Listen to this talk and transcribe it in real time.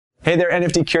Hey there,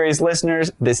 NFT Curious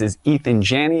listeners. This is Ethan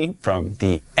Janney from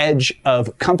the Edge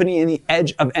of Company and the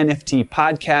Edge of NFT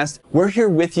podcast. We're here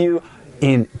with you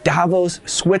in Davos,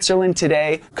 Switzerland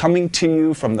today, coming to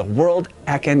you from the World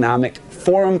Economic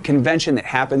Forum convention that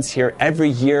happens here every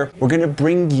year. We're going to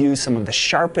bring you some of the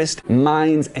sharpest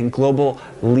minds and global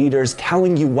leaders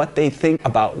telling you what they think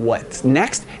about what's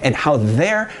next and how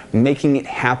they're making it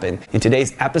happen. In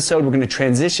today's episode, we're going to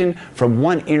transition from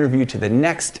one interview to the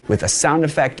next with a sound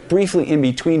effect briefly in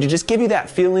between to just give you that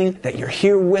feeling that you're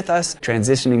here with us,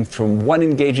 transitioning from one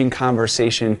engaging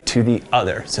conversation to the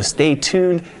other. So stay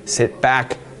tuned, sit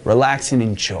back, relax, and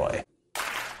enjoy.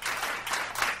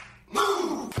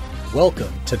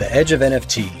 Welcome to The Edge of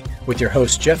NFT with your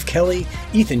hosts Jeff Kelly,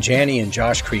 Ethan Janney, and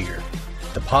Josh Krieger,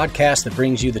 the podcast that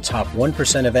brings you the top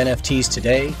 1% of NFTs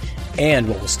today and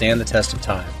what will stand the test of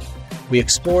time. We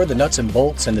explore the nuts and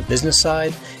bolts and the business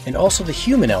side, and also the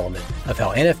human element of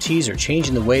how NFTs are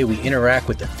changing the way we interact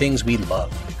with the things we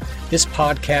love. This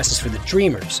podcast is for the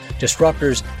dreamers,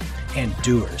 disruptors, and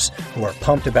doers who are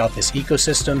pumped about this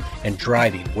ecosystem and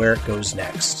driving where it goes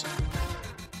next.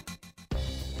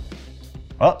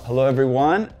 Well, hello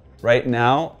everyone. Right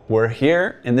now we're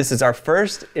here and this is our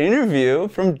first interview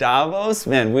from Davos.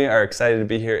 Man, we are excited to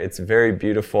be here. It's very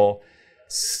beautiful.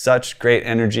 Such great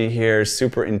energy here,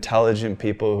 super intelligent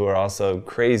people who are also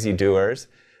crazy doers.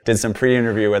 Did some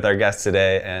pre-interview with our guest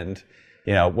today, and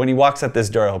when he walks out this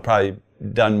door, he'll probably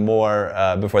done more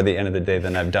before the end of the day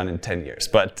than I've done in 10 years.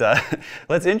 But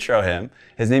let's intro him.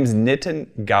 His name's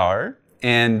Nitin Gaur.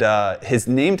 And his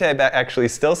name tag actually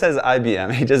still says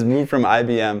IBM. He just moved from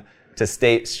IBM to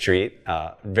State Street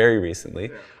very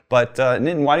recently. But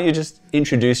Nitin, why don't you just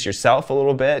introduce yourself a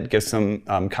little bit, give some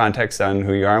context on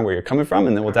who you are and where you're coming from,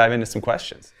 and then we'll dive into some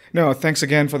questions. No, thanks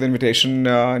again for the invitation.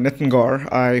 Nitin Gaur.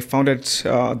 I founded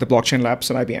the Blockchain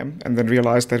Labs at IBM and then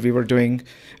realized that we were doing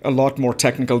a lot more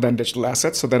technical than digital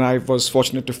assets. So then I was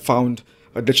fortunate to found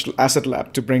a digital asset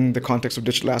lab to bring the context of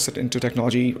digital asset into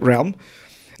technology realm.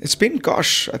 It's been, I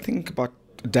think about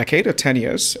a decade or 10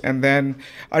 years. And then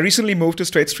I recently moved to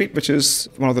State Street, which is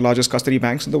one of the largest custody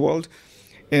banks in the world,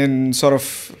 in sort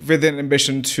of with an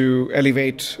ambition to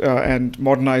elevate and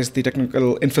modernize the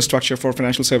technical infrastructure for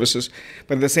financial services.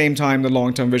 But at the same time, the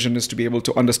long-term vision is to be able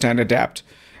to understand, adapt,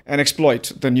 and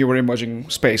exploit the newer emerging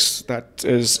space that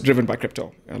is driven by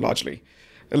crypto largely.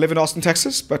 I live in Austin,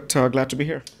 Texas, but glad to be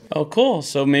here. Oh, cool.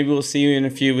 So maybe we'll see you in a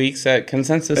few weeks at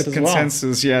Consensus as well.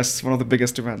 Consensus, yes. One of the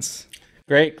biggest events.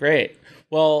 Great.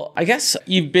 Well, I guess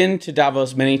you've been to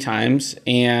Davos many times,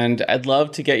 and I'd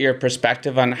love to get your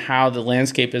perspective on how the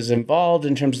landscape is involved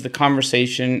in terms of the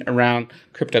conversation around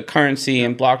cryptocurrency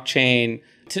and blockchain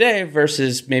today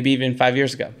versus maybe even 5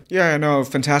 years ago. Yeah, no,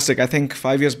 fantastic. I think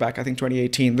 5 years back,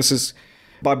 2018, this is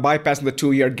by bypassing the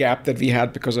 2-year gap that we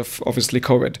had because of obviously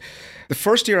COVID. The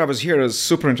first year I was here is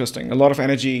super interesting. A lot of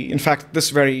energy. In fact, this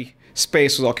very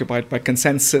space was occupied by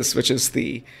Consensus, which is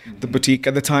the boutique,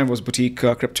 at the time was boutique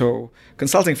crypto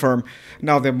consulting firm.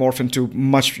 Now they've morphed into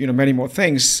many more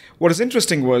things. What is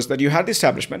interesting was that you had the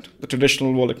establishment, the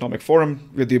traditional World Economic Forum,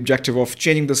 with the objective of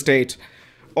changing the state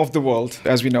of the world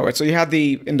as we know it. So you had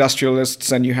the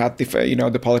industrialists and you had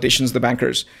the politicians, the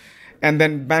bankers. And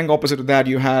then bang opposite of that,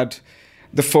 you had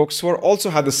the folks who also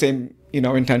had the same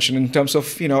intention in terms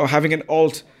of having an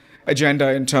alt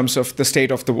agenda in terms of the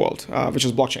state of the world, which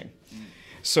is blockchain.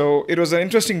 So it was an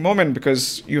interesting moment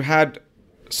because you had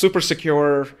super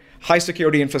secure, high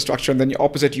security infrastructure, and then the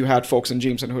opposite, you had folks in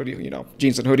jeans and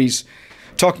hoodies,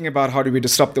 talking about how do we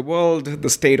disrupt the world, the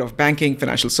state of banking,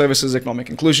 financial services, economic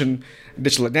inclusion,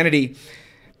 digital identity.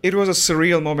 It was a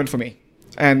surreal moment for me.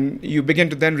 And you begin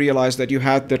to then realize that you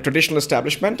had the traditional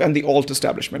establishment and the alt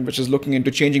establishment, which is looking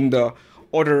into changing the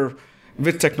order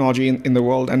with technology in the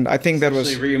world. And I think that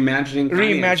was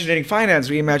reimagining finance,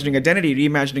 reimagining identity,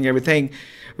 reimagining everything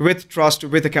with trust,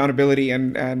 with accountability,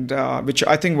 and which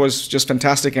I think was just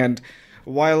fantastic. And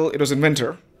while it was in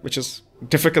winter, which is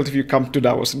difficult if you come to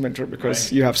Davos in winter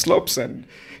because you have slopes and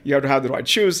you have to have the right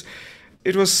shoes,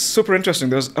 it was super interesting.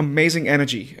 There was amazing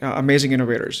energy, amazing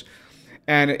innovators.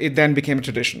 And it then became a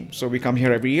tradition. So we come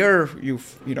here every year,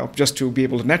 just to be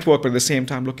able to network, but at the same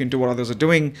time look into what others are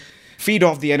doing, feed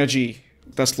off the energy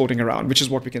that's floating around, which is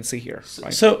what we can see here.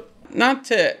 Right? So not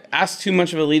to ask too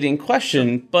much of a leading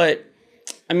question, but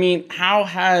I mean, how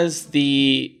has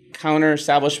the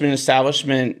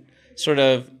establishment sort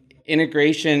of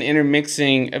integration,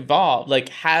 intermixing evolved? Like,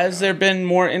 has there been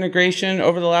more integration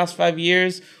over the last 5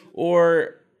 years,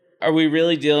 or are we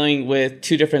really dealing with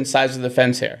two different sides of the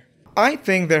fence here? I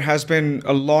think there has been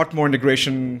a lot more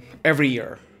integration every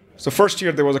year. So first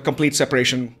year, there was a complete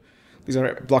separation. these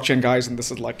are blockchain guys, and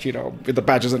this is like, with the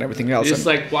badges and everything else. Just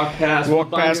like walk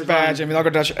past badge, and we're not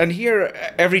going to touch. And here,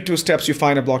 every 2 steps, you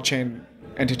find a blockchain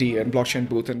entity and blockchain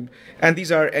booth. And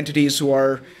these are entities who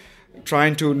are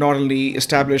trying to not only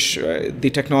establish the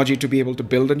technology to be able to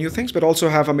build the new things, but also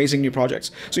have amazing new projects.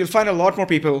 So you'll find a lot more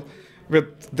people with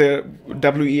the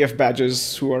WEF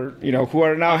badges who are now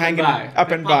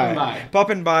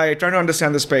popping by, trying to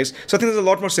understand the space. So I think there's a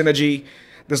lot more synergy.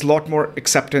 There's a lot more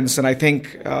acceptance. And I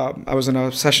think I was in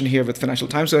a session here with Financial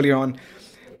Times earlier on,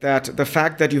 that the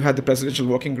fact that you had the presidential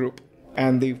working group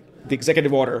and the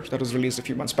executive order that was released a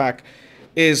few months back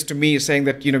is, to me, saying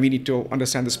that we need to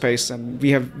understand the space, and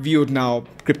we have viewed now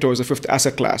crypto as a 5th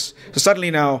asset class. So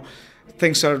suddenly now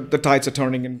the tides are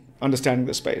turning in understanding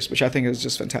the space, which I think is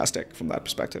just fantastic from that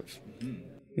perspective.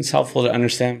 It's helpful to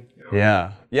understand.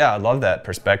 Yeah, I love that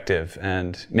perspective.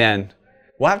 And man,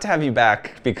 we'll have to have you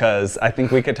back, because I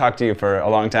think we could talk to you for a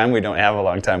long time. We don't have a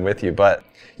long time with you, but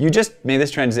you just made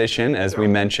this transition, as we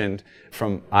mentioned,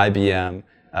 from IBM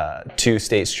to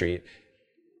State Street.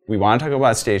 We want to talk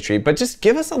about State Street, but just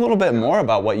give us a little bit more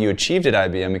about what you achieved at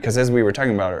IBM, because as we were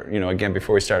talking about, again,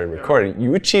 before we started recording,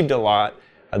 you achieved a lot.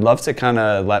 I'd love to kind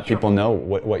of let people know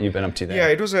what you've been up to there. Yeah,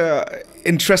 it was an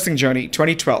interesting journey,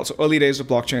 2012, so early days of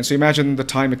blockchain. So imagine the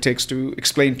time it takes to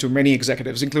explain to many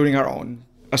executives, including our own,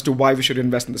 as to why we should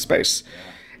invest in the space.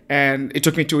 And it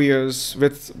took me 2 years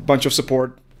with a bunch of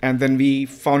support, and then we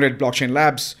founded Blockchain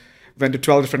Labs, went to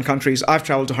 12 different countries. I've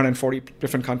traveled to 140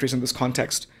 different countries in this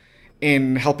context,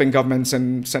 in helping governments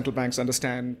and central banks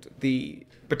understand the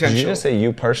potential. Did you just say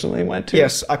you personally went to?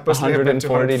 Yes, I personally went to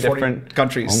 140 different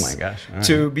countries. Oh my gosh! Right.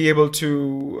 To be able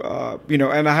to,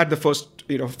 and I had the first,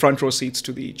 front row seats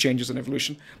to the changes and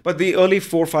evolution. But the early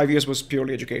 4 or 5 years was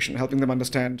purely education, helping them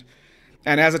understand.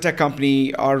 And as a tech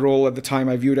company, our role at the time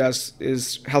I viewed as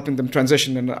is helping them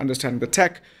transition and understanding the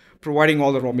tech, providing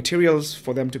all the raw materials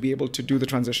for them to be able to do the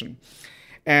transition.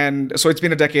 And so it's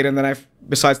been a decade, and then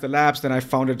besides the labs, then I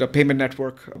founded a payment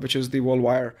network, which is the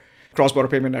Worldwire cross-border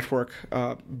payment network.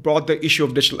 Brought the issue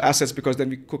of digital assets, because then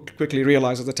we quickly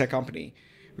realized as a tech company,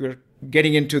 we were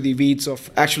getting into the weeds of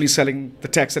actually selling the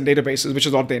techs and databases, which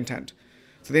is not the intent.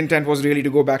 So the intent was really to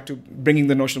go back to bringing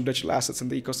the notion of digital assets in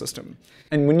the ecosystem.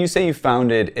 And when you say you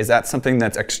founded, is that something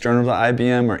that's external to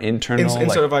IBM or internal?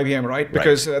 Inside of IBM, right?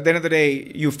 Because at the end of the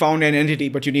day, you found an entity,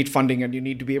 but you need funding, and you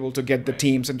need to be able to get the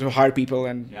teams and to hire people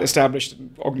and establish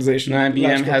an organization. And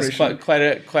IBM has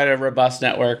quite a robust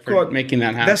network for making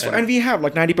that happen. And we have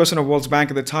 90% of World's Bank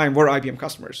at the time were IBM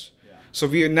customers. So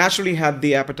we naturally had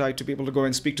the appetite to be able to go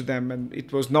and speak to them. And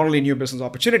it was not only a new business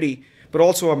opportunity, but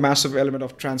also a massive element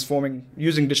of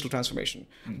using digital transformation.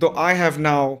 Though I have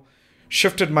now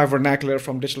shifted my vernacular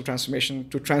from digital transformation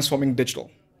to transforming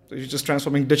digital. So you're just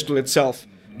transforming digital itself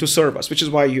to serve us, which is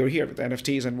why you're here with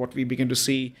NFTs and what we begin to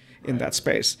see in that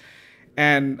space.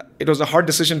 And it was a hard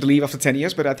decision to leave after 10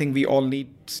 years, but I think we all need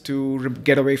to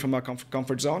get away from our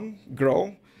comfort zone,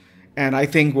 grow. And I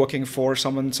think working for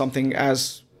something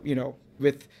as,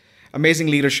 with amazing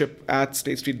leadership at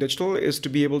State Street Digital is to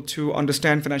be able to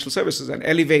understand financial services and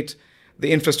elevate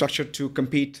the infrastructure to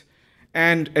compete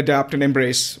and adapt and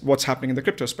embrace what's happening in the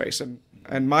crypto space.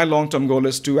 And my long-term goal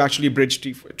is to actually bridge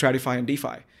TradFi and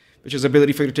DeFi, which is the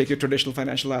ability for you to take your traditional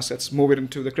financial assets, move it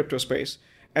into the crypto space,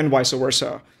 and vice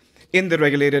versa, in the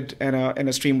regulated and in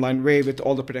a streamlined way with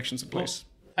all the protections in place.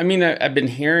 I mean, I've been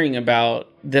hearing about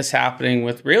this happening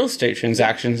with real estate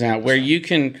transactions now, where you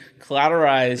can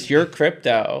collateralize your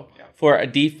crypto for a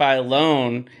DeFi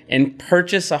loan and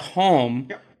purchase a home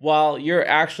while you're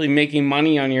actually making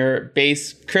money on your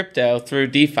base crypto through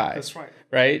DeFi. That's right.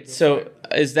 Right? So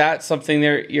is that something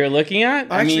you're looking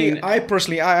at? I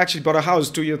actually bought a house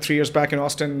 3 years back in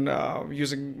Austin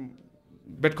using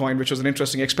Bitcoin, which was an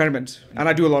interesting experiment. And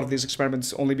I do a lot of these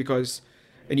experiments only because,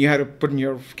 and you had to put in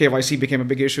your KYC became a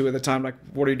big issue at the time. Like,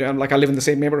 what are you doing? Like, I live in the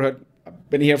same neighborhood. I've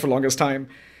been here for the longest time.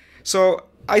 So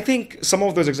I think some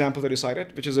of those examples that you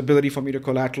cited, which is ability for me to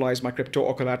collateralize my crypto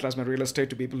or collateralize my real estate,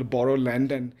 to be able to borrow,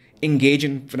 lend, and engage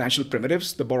in financial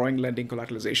primitives, the borrowing, lending,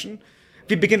 collateralization,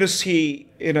 we begin to see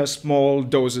in a small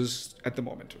doses at the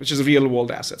moment, which is real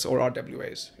world assets or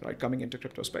RWAs, right, coming into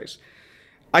crypto space.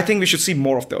 I think we should see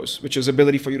more of those, which is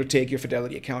ability for you to take your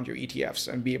Fidelity account, your ETFs,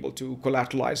 and be able to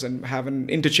collateralize and have an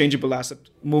interchangeable asset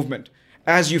movement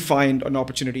as you find an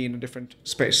opportunity in a different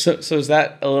space. So is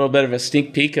that a little bit of a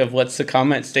sneak peek of what's to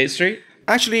come at State Street?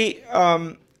 Actually,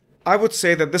 I would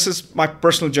say that this is my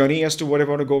personal journey as to where I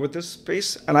want to go with this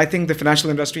space. And I think the financial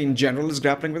industry in general is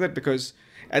grappling with it, because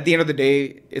at the end of the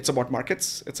day, it's about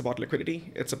markets, it's about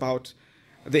liquidity, it's about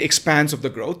the expanse of the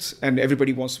growth, and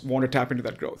everybody wants to tap into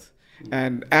that growth.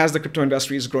 And as the crypto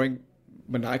industry is growing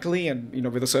maniacally and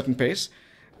with a certain pace.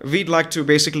 We'd like to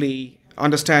basically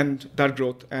understand that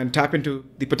growth and tap into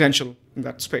the potential in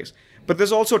that space. But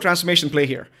there's also a transformation play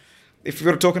here. If you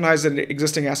were to tokenize an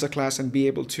existing asset class and be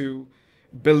able to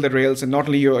build the rails, and not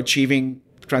only you're achieving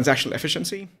transactional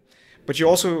efficiency, but you're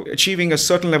also achieving a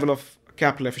certain level of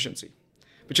capital efficiency,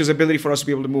 which is ability for us to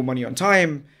be able to move money on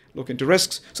time, look into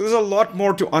risks. So there's a lot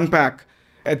more to unpack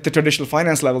at the traditional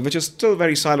finance level, which is still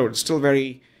very siloed, still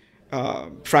very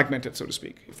fragmented, so to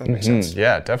speak, if that makes sense.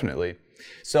 Yeah, definitely.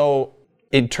 So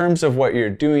in terms of what you're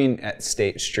doing at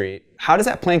State Street, how does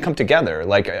that plan come together?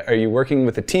 Like, are you working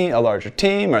with a larger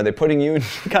team? Are they putting you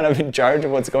kind of in charge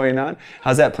of what's going on?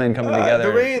 How's that plan coming together?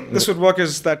 The way this would work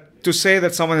is that to say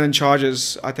that someone in charge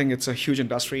is, I think it's a huge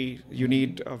industry. You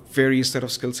need a various set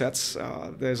of skill sets.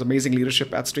 There's amazing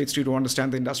leadership at State Street who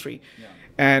understand the industry. Yeah.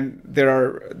 And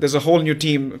there's a whole new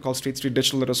team called State Street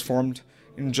Digital that was formed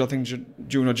in, I think,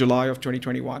 June or July of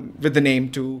 2021 with the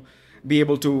name to be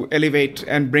able to elevate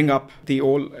and bring up the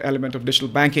whole element of digital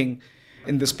banking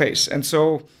in this space. And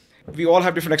so we all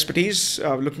have different expertise,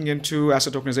 looking into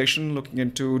asset tokenization, looking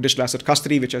into digital asset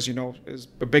custody, which, as you know, is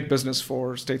a big business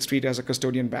for State Street as a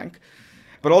custodian bank,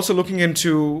 but also looking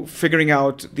into figuring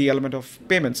out the element of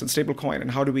payments and stablecoin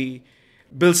and how do we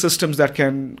build systems that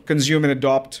can consume and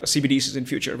adopt CBDCs in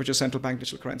future, which is central bank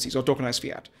digital currencies or tokenized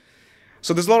fiat.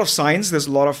 So there's a lot of science, there's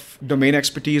a lot of domain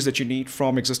expertise that you need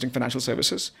from existing financial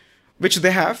services, which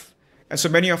they have. And so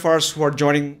many of us who are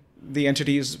joining the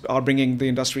entities are bringing the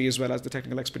industry as well as the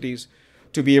technical expertise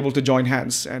to be able to join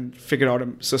hands and figure out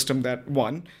a system that,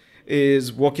 one,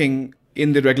 is working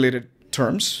in the regulated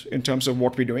terms in terms of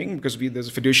what we're doing, because there's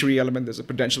a fiduciary element, there's a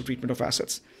prudential treatment of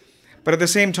assets. But at the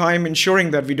same time,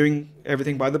 ensuring that we're doing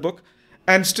everything by the book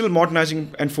and still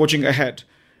modernizing and forging ahead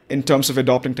in terms of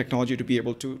adopting technology to be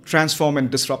able to transform and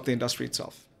disrupt the industry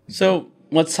itself. So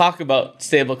let's talk about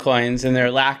stablecoins and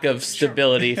their lack of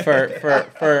stability for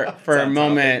a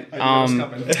moment. I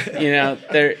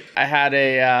had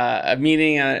a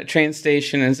meeting at a train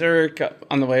station in Zurich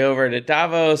on the way over to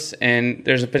Davos, and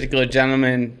there's a particular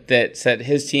gentleman that said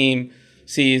his team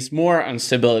sees more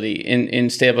instability in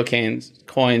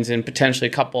stablecoins and potentially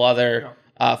a couple other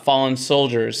fallen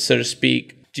soldiers, so to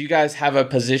speak. Do you guys have a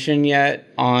position yet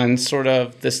on sort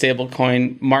of the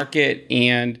stablecoin market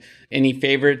and any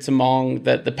favorites among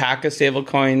the pack of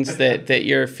stablecoins that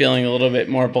you're feeling a little bit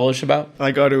more bullish about?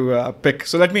 I got to pick.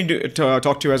 So let me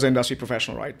talk to you as an industry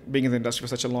professional, right? Being in the industry for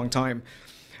such a long time.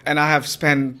 And I have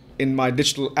spent, in my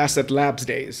digital asset labs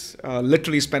days,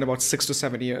 literally spent about 6 to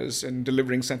 7 years in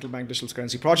delivering central bank digital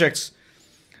currency projects.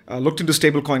 Looked into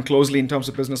stablecoin closely in terms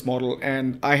of business model,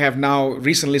 and I have now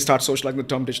recently started socializing the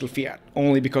term digital fiat,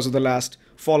 only because of the last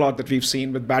fallout that we've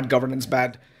seen with bad governance,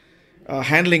 bad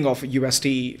handling of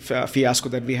USD fiasco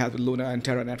that we had with Luna and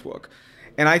Terra Network.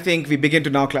 And I think we begin to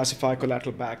now classify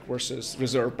collateral-backed versus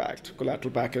reserve-backed.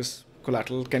 Collateral-backed is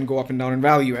collateral can go up and down in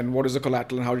value, and what is a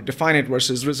collateral and how to define it,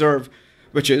 versus reserve,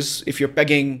 which is if you're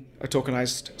pegging a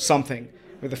tokenized something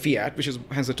with a fiat, which is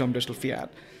hence the term digital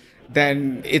fiat,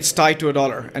 then it's tied to a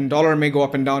dollar, and dollar may go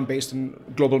up and down based on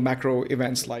global macro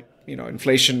events like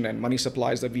inflation and money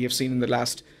supplies that we have seen in the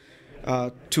last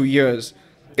 2 years.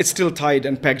 It's still tied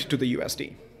and pegged to the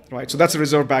USD, right? So that's a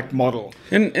reserve-backed model.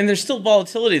 And there's still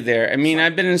volatility there. I mean,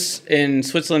 I've been in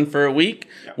Switzerland for a week.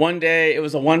 One day it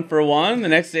was a 1-for-1. The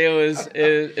next day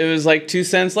it was like 2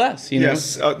 cents less.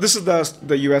 Yes, this is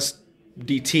the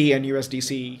USDT and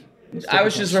USDC. I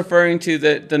was just referring to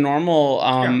the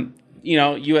normal.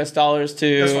 U.S. dollars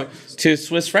to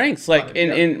Swiss francs.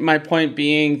 In my point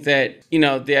being that,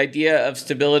 the idea of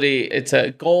stability, it's a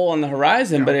goal on the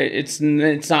horizon, but it's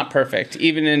not perfect,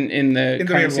 even in the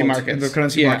currency markets. In the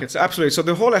currency markets, absolutely. So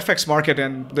the whole FX market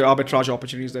and the arbitrage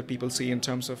opportunities that people see in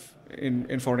terms of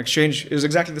in foreign exchange is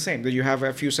exactly the same, that you have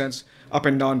a few cents up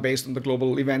and down based on the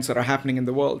global events that are happening in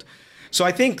the world. So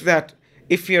I think that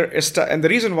and the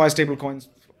reason why stablecoins,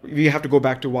 we have to go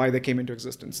back to why they came into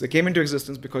existence. They came into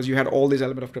existence because you had all these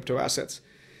elements of crypto assets,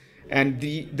 and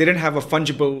they didn't have a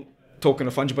fungible token,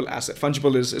 a fungible asset.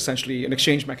 Fungible is essentially an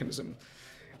exchange mechanism.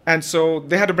 And so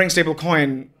they had to bring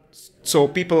stablecoin so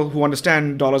people who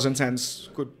understand dollars and cents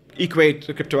could equate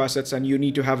the crypto assets, and you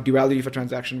need to have duality for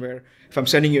transaction where if I'm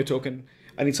sending you a token,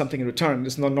 I need something in return.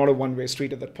 It's not a one-way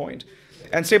street at that point.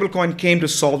 And stablecoin came to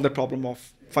solve the problem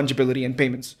of fungibility and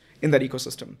payments in that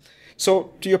ecosystem.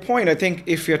 So to your point, I think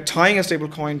if you're tying a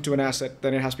stablecoin to an asset,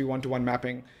 then it has to be one-to-one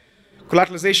mapping.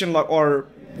 Collateralization, or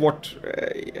what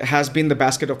has been the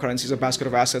basket of currencies, a basket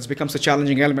of assets, becomes a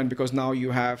challenging element because now you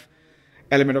have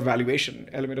element of valuation,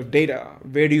 element of data.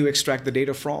 Where do you extract the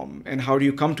data from, and how do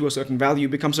you come to a certain value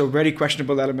becomes a very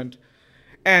questionable element.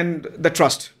 And the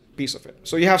trust piece of it.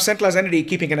 So you have centralized entity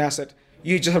keeping an asset.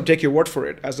 You just have to take your word for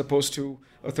it, as opposed to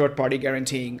a third party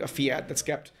guaranteeing a fiat that's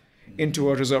kept into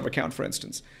a reserve account, for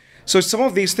instance. So some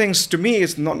of these things, to me,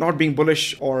 is not being bullish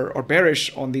or bearish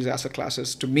on these asset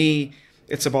classes. To me,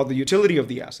 it's about the utility of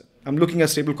the asset. I'm looking at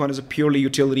stablecoin as a purely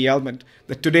utility element.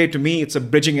 That today, to me, it's a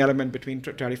bridging element between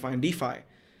TradFi and DeFi.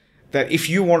 That if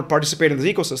you want to participate in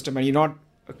this ecosystem and you're not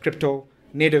a crypto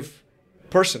native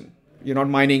person, you're not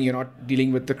mining, you're not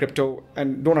dealing with the crypto,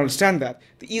 and don't understand that,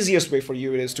 the easiest way for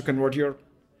you is to convert your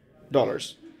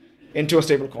dollars into a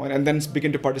stablecoin and then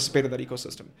begin to participate in that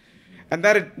ecosystem. And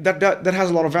that has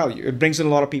a lot of value. It brings in a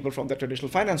lot of people from the traditional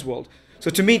finance world. So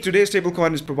to me, today's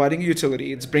stablecoin is providing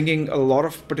utility. It's bringing a lot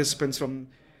of participants from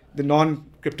the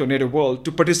non-crypto native world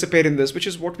to participate in this, which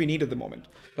is what we need at the moment.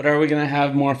 But are we going to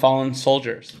have more fallen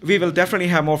soldiers? We will definitely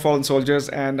have more fallen soldiers,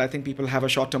 and I think people have a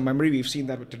short-term memory. We've seen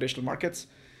that with traditional markets.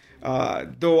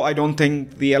 Though I don't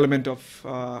think the element of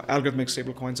algorithmic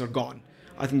stablecoins are gone.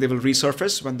 I think they will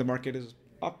resurface when the market is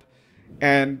up.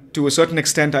 And to a certain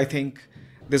extent, I think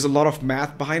there's a lot of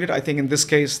math behind it. I think in this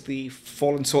case, the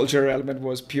fallen soldier element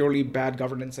was purely bad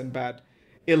governance and bad,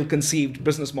 ill-conceived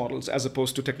business models as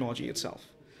opposed to technology itself.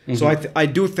 Mm-hmm. So I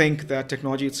do think that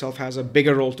technology itself has a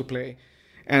bigger role to play.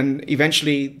 And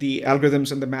eventually, the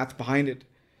algorithms and the math behind it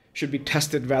should be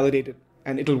tested, validated,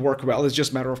 and it'll work well. It's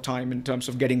just a matter of time in terms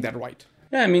of getting that right.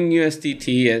 Yeah, I mean,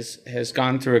 USDT has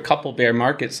gone through a couple bear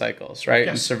market cycles, right? Yes.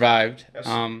 And survived. Yes.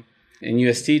 And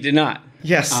UST did not.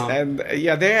 Yes,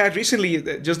 they had recently,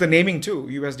 just the naming too,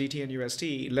 USDT and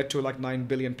UST, led to like 9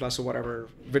 billion plus or whatever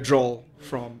withdrawal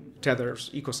from Tether's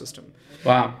ecosystem.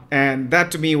 Wow. And that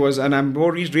to me was, and I'm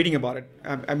more reading about it.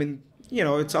 I mean,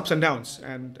 it's ups and downs.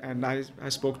 And I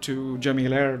spoke to Jeremy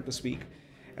Allaire this week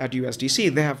at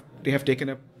USDC. They have taken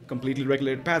a completely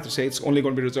regulated path to say it's only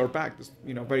going to be reserve backed. This,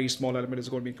 very small element is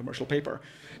going to be in commercial paper.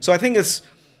 So I think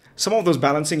some of those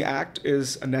balancing act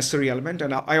is a necessary element.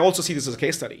 And I also see this as a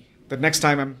case study. That next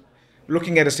time I'm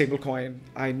looking at a stable coin,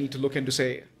 I need to look into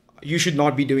say, you should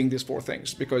not be doing these 4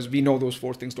 things because we know those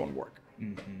 4 things don't work.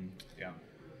 Mm-hmm. Yeah.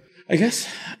 I guess,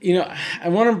 I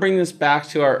want to bring this back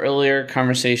to our earlier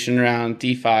conversation around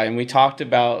DeFi. And we talked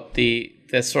about the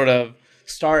sort of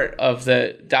start of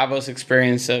the Davos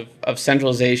experience of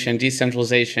centralization,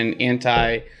 decentralization,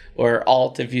 anti or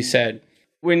alt, if you said.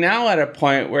 We're now at a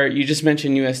point where you just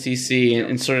mentioned USDC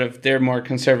and sort of their more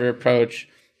conservative approach.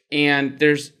 And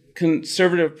there's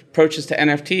conservative approaches to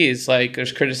NFTs, like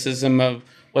there's criticism of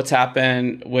what's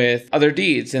happened with other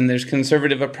deeds, and there's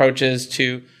conservative approaches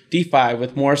to DeFi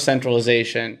with more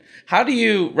centralization. How do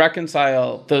you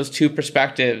reconcile those two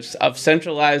perspectives of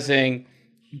centralizing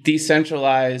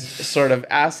decentralized sort of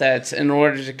assets in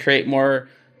order to create more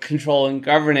control and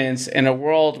governance in a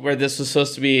world where this was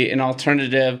supposed to be an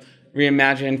alternative,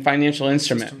 reimagined financial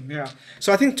instrument? Yeah.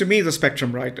 So I think to me, the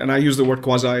spectrum, right, and I use the word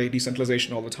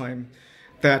quasi-decentralization all the time,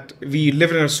 that we live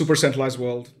in a super centralized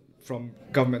world from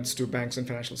governments to banks and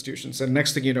financial institutions. And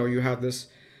next thing you know, you have this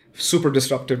super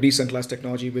disruptive decentralized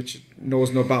technology which knows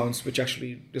no bounds, which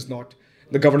actually is not,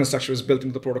 the governance structure is built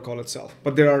into the protocol itself.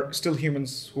 But there are still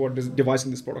humans who are devising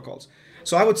these protocols.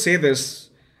 So I would say this,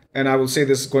 and I will say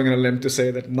this going on a limb to say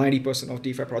that 90% of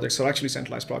DeFi projects are actually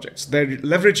centralized projects. They're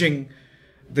leveraging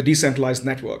the decentralized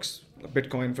networks,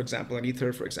 Bitcoin, for example, and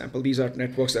Ether, for example. These are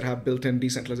networks that have built-in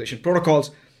decentralization protocols.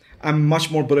 I'm much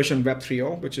more bullish on Web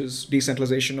 3.0, which is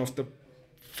decentralization of the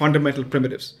fundamental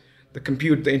primitives, the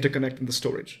compute, the interconnect, and the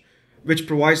storage, which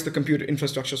provides the compute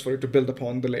infrastructures for you to build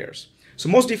upon the layers. So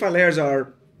most DeFi layers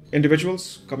are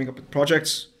individuals coming up with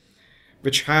projects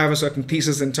which have a certain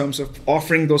thesis in terms of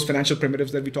offering those financial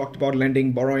primitives that we talked about,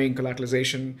 lending, borrowing,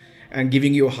 collateralization, and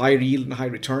giving you a high yield and high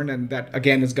return. And that,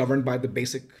 again, is governed by the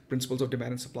basic principles of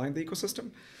demand and supply in the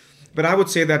ecosystem. But I would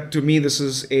say that to me, this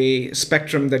is a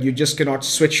spectrum that you just cannot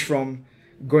switch from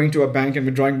going to a bank and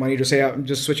withdrawing money to say, I'm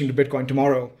just switching to Bitcoin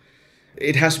tomorrow.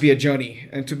 It has to be a journey.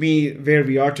 And to me, where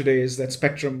we are today is that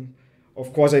spectrum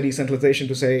of quasi-decentralization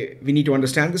to say, we need to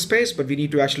understand the space, but we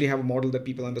need to actually have a model that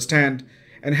people understand.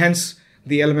 And hence,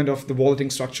 the element of the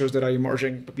walleting structures that are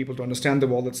emerging for people to understand the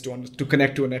wallets, to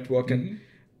connect to a network and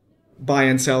buy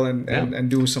and sell and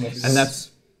do some of this. And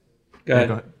that's... Go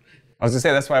ahead. I was going to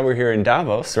say, that's why we're here in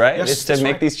Davos, right? Yes, it's to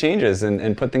make these changes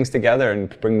and put things together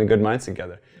and bring the good minds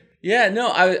together. Yeah, no,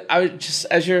 I would just,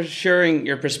 as you're sharing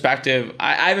your perspective,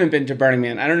 I haven't been to Burning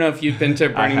Man. I don't know if you've been to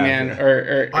Burning Man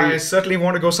or I certainly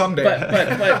want to go someday.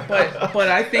 But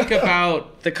I think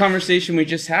about the conversation we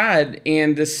just had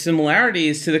and the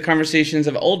similarities to the conversations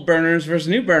of old burners versus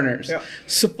new burners. Yeah.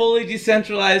 So fully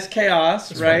decentralized chaos,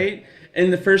 that's right?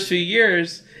 In the first few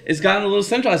years, it's gotten a little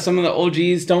centralized. Some of the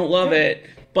OGs don't love it.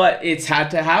 but it's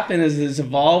had to happen as it's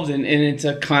evolved, and it's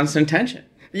a constant tension.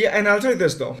 Yeah, and I'll tell you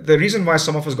this though. The reason why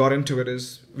some of us got into it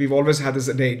is we've always had this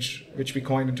adage, which we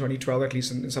coined in 2012, at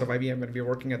least inside of IBM when we were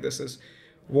working at this, is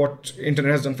what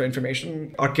internet has done for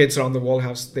information. Our kids around the world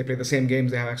they play the same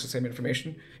games, they have access to the same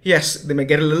information. Yes, they may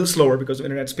get a little slower because of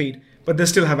internet speed, but they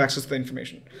still have access to the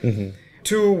information.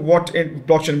 To what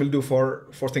blockchain will do for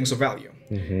things of value.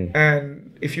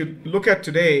 And if you look at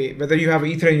today, whether you have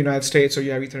Ether in the United States or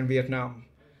you have Ether in Vietnam,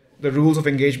 the rules of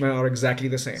engagement are exactly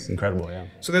the same. It's incredible, yeah.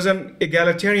 So there's an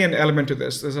egalitarian element to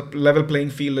this. There's a level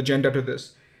playing field agenda to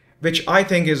this, which I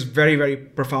think is very, very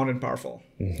profound and powerful,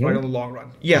 right, in the long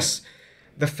run. Yes,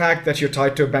 the fact that you're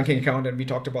tied to a banking account, and we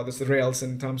talked about this, the rails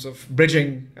in terms of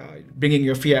bringing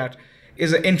your fiat,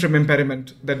 is an interim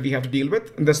impediment that we have to deal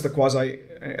with. And that's the quasi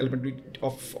element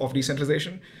of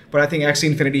decentralization. But I think Axie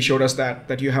Infinity showed us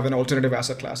that you have an alternative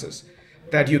asset classes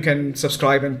that you can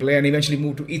subscribe and play and eventually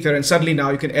move to Ether. And suddenly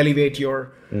now you can elevate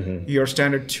your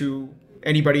standard to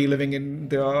anybody living in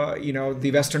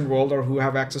the Western world or who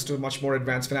have access to much more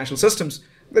advanced financial systems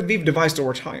that we've devised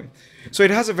over time. So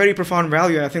it has a very profound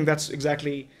value. And I think that's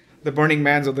exactly the Burning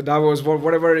Man's or the Davos,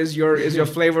 whatever is your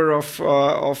flavor of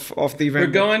the event. We're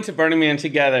going to Burning Man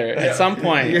together at some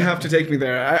point. You have to take me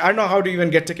there. I don't know how to even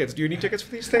get tickets. Do you need tickets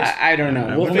for these things? I don't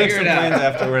know. We'll make figure some it out. plans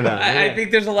after we're done. I think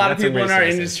there's a lot of people in our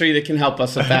industry that can help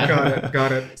us with that.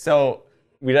 Got it. So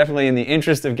we definitely, in the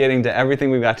interest of getting to everything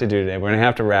we've got to do today, we're going to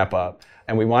have to wrap up.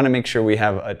 And we want to make sure we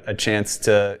have a chance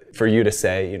for you to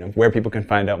say, where people can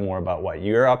find out more about what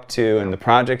you're up to and the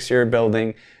projects you're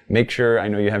building. Make sure, I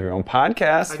know you have your own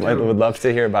podcast. I would love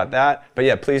to hear about that. But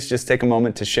yeah, please just take a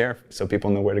moment to share so people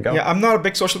know where to go. Yeah, I'm not a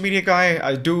big social media guy.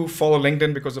 I do follow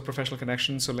LinkedIn because of professional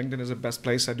connections. So LinkedIn is the best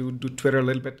place. I do Twitter a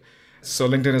little bit. So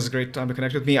LinkedIn is a great time to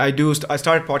connect with me. I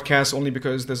started podcasts only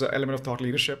because there's an element of thought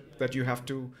leadership that you have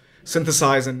to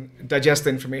synthesize and digest the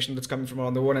information that's coming from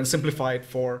around the world and simplify it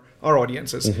for our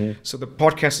audiences. So the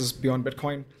podcast is Beyond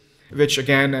Bitcoin, which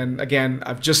again,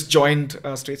 I've just joined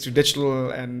Straight Through Digital,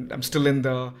 and I'm still in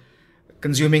the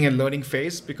consuming and learning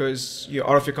phase because you're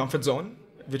out of your comfort zone,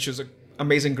 which is an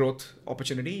amazing growth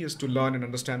opportunity, is to learn and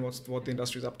understand what the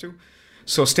industry is up to.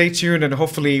 So stay tuned, and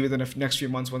hopefully within the next few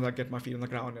months, when I get my feet on the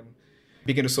ground and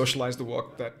begin to socialize the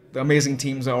work that the amazing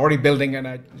teams are already building, and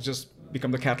I just become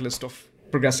the catalyst of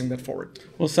progressing that forward.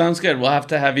 Well, sounds good. We'll have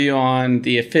to have you on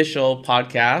the official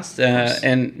podcast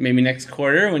and maybe next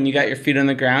quarter when you got your feet on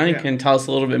the ground. You can tell us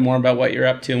a little bit more about what you're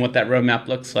up to and what that roadmap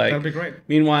looks like. That'd be great.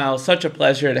 Meanwhile, such a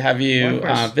pleasure to have you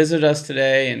visit us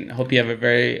today, and hope you have a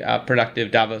very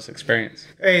productive Davos experience.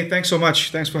 Hey, thanks so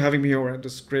much. Thanks for having me over at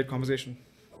this great conversation.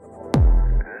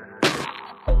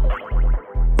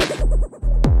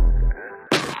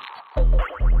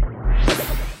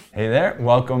 Hey there,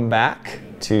 welcome back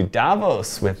to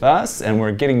Davos with us, and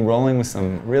we're getting rolling with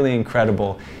some really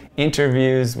incredible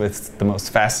interviews with the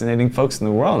most fascinating folks in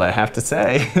the world, I have to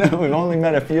say. We've only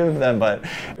met a few of them, but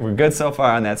we're good so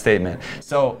far on that statement.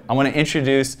 So I want to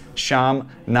introduce Shyam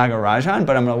Nagarajan,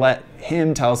 but I'm going to let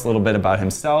him tell us a little bit about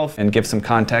himself and give some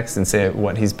context and say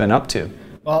what he's been up to.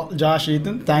 Well, Josh,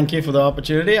 Ethan, thank you for the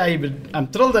opportunity. I'm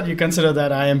thrilled that you consider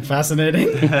that I am fascinating.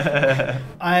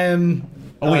 I am...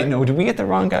 Oh wait, no, did we get the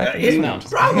wrong guy? No,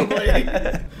 probably.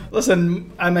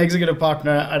 Listen, I'm an executive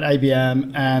partner at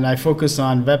IBM, and I focus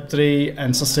on Web3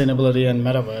 and sustainability and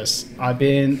metaverse. I've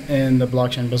been in the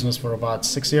blockchain business for about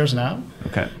 6 years now.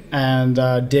 Okay. And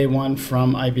day one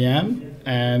from IBM.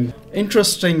 And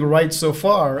interesting ride so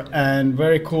far, and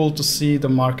very cool to see the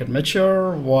market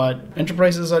mature, what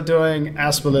enterprises are doing,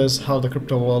 as well as how the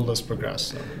crypto world has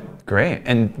progressed. Great.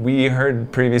 And we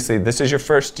heard previously, this is your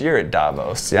first year at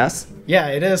Davos, yes? Yeah,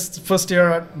 it is first year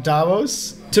at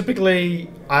Davos. Typically,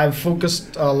 I've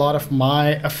focused a lot of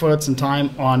my efforts and time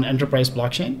on enterprise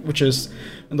blockchain, which is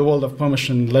in the world of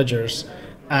permission ledgers.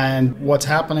 And what's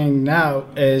happening now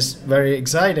is very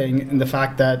exciting in the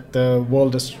fact that the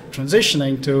world is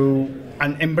transitioning to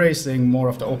and embracing more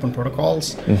of the open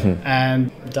protocols.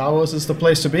 And Davos is the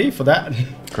place to be for that.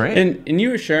 Great. And you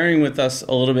were sharing with us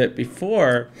a little bit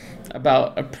before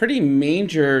about a pretty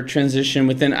major transition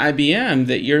within IBM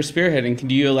that you're spearheading. Can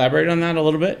you elaborate on that a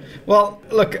little bit? Well,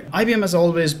 look, IBM has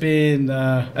always been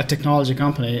a technology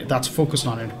company that's focused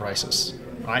on enterprises.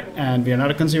 Right? And we are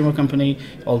not a consumer company,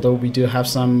 although we do have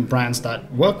some brands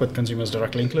that work with consumers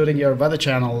directly, including your Weather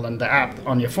Channel and the app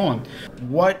on your phone.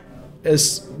 What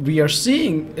we are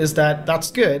seeing is that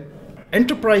that's good.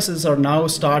 Enterprises are now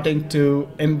starting to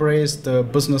embrace the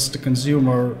business to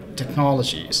consumer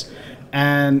technologies.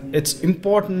 And it's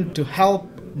important to help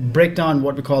break down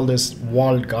what we call this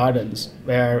walled gardens,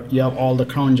 where you have all the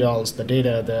crown jewels, the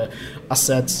data, the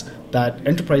assets that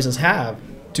enterprises have,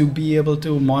 to be able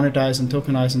to monetize and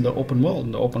tokenize in the open world,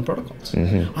 in the open protocols.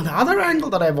 On the other angle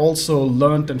that I've also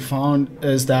learned and found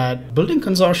is that building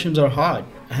consortiums are hard,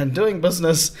 and doing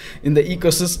business in the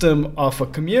ecosystem of a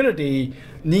community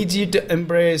needs you to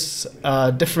embrace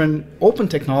different open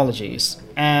technologies.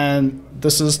 And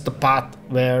this is the path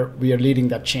where we are leading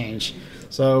that change.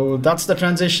 So that's the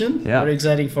transition. Yeah. Very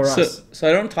exciting for us. So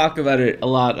I don't talk about it a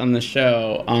lot on the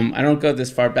show. I don't go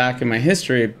this far back in my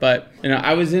history, but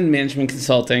I was in management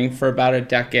consulting for about a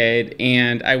decade,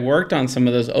 and I worked on some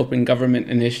of those open government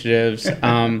initiatives,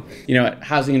 at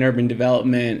Housing and Urban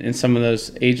Development and some of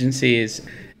those agencies.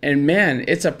 And man,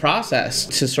 it's a process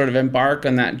to sort of embark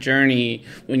on that journey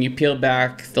when you peel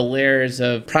back the layers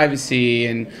of privacy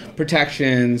and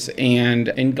protections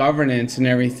and governance and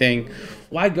everything.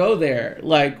 Why go there?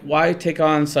 Like, why take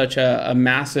on such a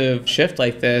massive shift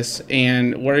like this?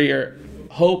 And what are your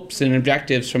hopes and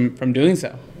objectives from doing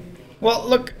so? Well,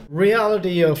 look,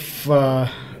 reality of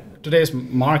today's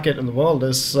market in the world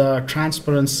is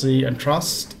transparency and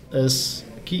trust is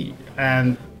key.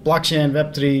 And blockchain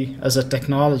Web3 as a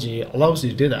technology allows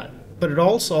you to do that. But it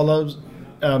also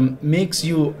makes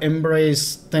you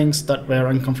embrace things that were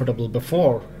uncomfortable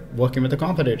before, working with a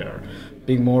competitor,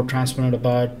 being more transparent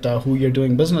about who you're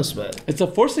doing business with. It's a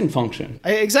forcing function.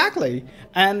 Exactly.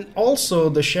 And also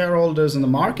the shareholders in the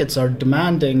markets are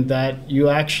demanding that you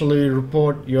actually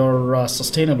report your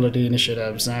sustainability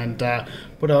initiatives and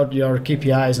put out your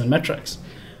KPIs and metrics.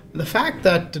 The fact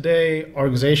that today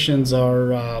organizations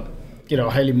are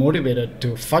highly motivated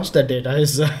to fudge that data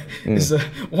is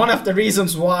one of the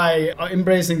reasons why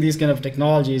embracing these kind of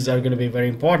technologies are going to be very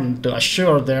important to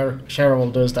assure their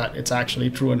shareholders that it's actually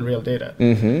true and real data.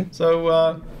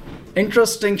 So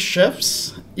interesting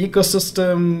shifts,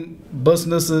 ecosystem,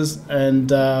 businesses,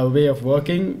 and way of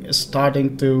working is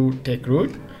starting to take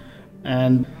root.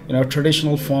 And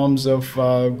traditional forms of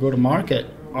go-to-market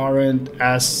aren't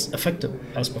as effective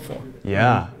as before.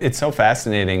 Yeah, it's so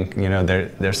fascinating.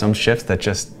 There's some shifts that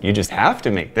you just have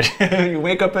to make. You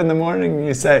wake up in the morning and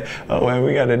you say, oh, well,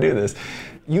 we got to do this.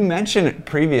 You mentioned it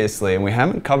previously, and we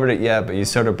haven't covered it yet, but you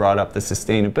sort of brought up the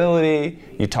sustainability.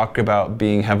 You talked about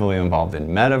being heavily involved in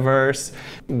metaverse.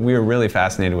 We're really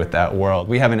fascinated with that world.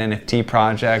 We have an NFT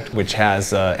project which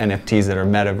has NFTs that are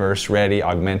metaverse ready,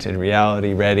 augmented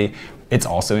reality ready. It's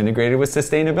also integrated with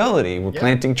sustainability. We're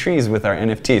planting trees with our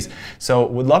NFTs. So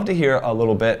would love to hear a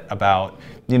little bit about,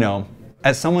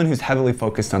 as someone who's heavily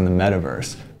focused on the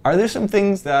metaverse, are there some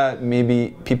things that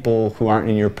maybe people who aren't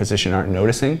in your position aren't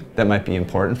noticing that might be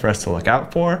important for us to look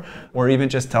out for? Or even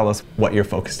just tell us what you're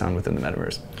focused on within the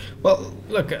metaverse? Well,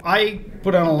 look, I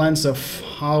put on a lens of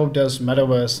how does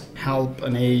metaverse help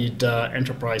and aid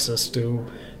enterprises to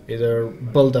either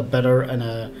build a better and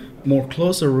a more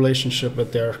closer relationship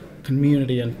with their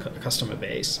community and customer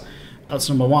base. That's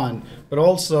number one. But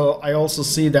I also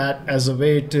see that as a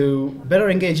way to better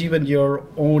engage even your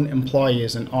own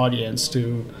employees and audience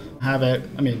to have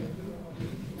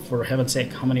for heaven's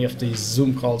sake, how many of these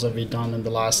Zoom calls have we done in the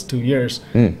last 2 years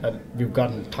that we've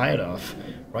gotten tired of,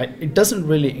 right? It doesn't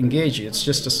really engage you. It's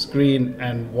just a screen,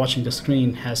 and watching the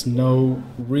screen has no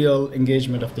real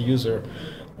engagement of the user.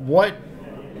 What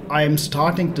I'm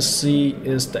starting to see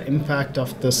is the impact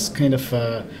of this kind of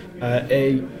a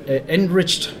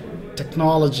enriched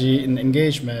technology and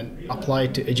engagement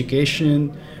applied to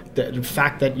education, the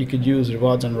fact that you could use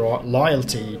rewards and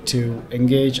loyalty to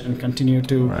engage and continue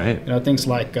to things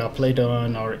like play to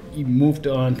earn or move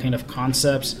to earn kind of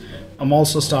concepts. I'm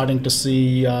also starting to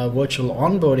see virtual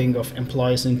onboarding of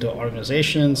employees into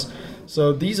organizations.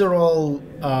 So these are all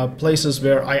places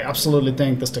where I absolutely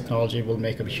think this technology will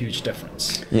make a huge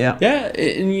difference. Yeah,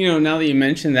 and now that you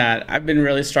mentioned that, I've been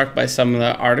really struck by some of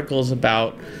the articles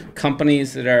about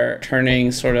companies that are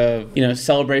turning sort of,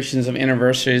 celebrations of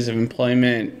anniversaries of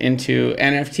employment into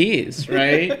NFTs,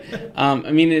 right?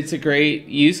 It's a great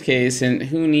use case, and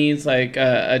who needs like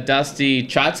a dusty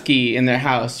tchotchke in their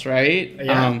house, right?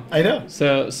 Yeah, I know.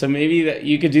 So maybe that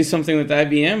you could do something with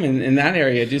IBM in that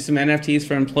area, do some NFTs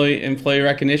for employee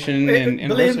recognition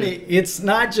and believe me, it's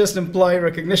not just employee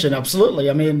recognition. Absolutely.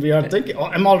 We are thinking.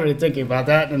 I'm already thinking about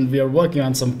that, and we are working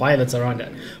on some pilots around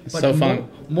it. But so fun.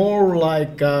 More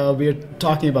like we're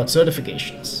talking about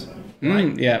certifications.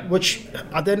 Right? Yeah. Which,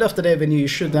 at the end of the day, when you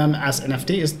issue them as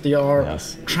NFTs, they are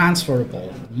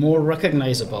transferable, more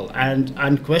recognizable, and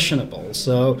unquestionable.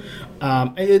 So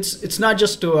it's not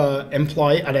just to an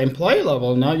employee at an employee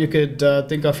level. Now you could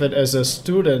think of it as a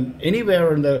student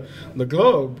anywhere in the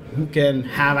globe who can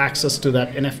have access to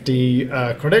that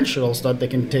NFT credentials that they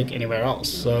can take anywhere else.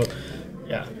 So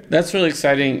Yeah. That's really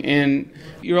exciting. And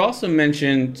you also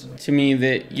mentioned to me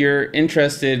that you're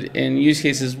interested in use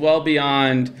cases well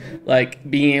beyond like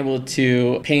being able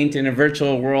to paint in a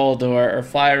virtual world or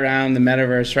fly around the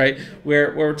metaverse, right?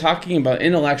 We're talking about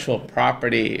intellectual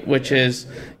property, which is,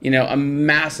 a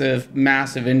massive,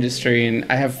 massive industry. And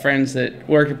I have friends that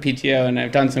work at PTO, and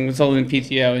I've done some consulting in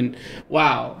PTO, and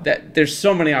wow, that there's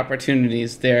so many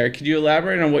opportunities there. Could you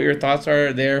elaborate on what your thoughts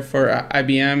are there for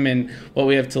IBM and what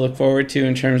we have to look forward to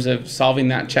in terms of solving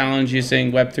that challenge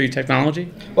using Web3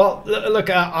 technology? Well, look,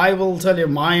 I will tell you,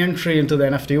 my entry into the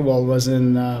NFT world was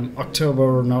in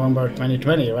October, November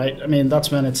 2020, right? I mean, that's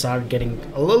when it started getting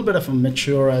a little bit of a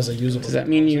mature as a user. Does that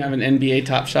mean you have an NBA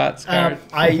Top Shots card?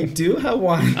 I do have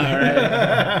one. All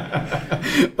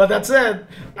right. But that said,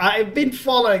 I've been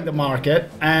following the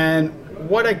market, and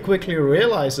what I quickly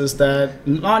realized is that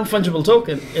non-fungible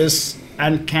token is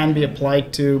and can be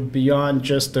applied to beyond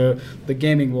just the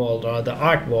gaming world or the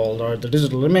art world or the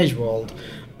digital image world.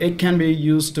 It can be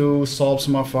used to solve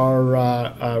some of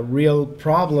our real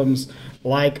problems,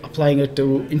 like applying it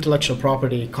to intellectual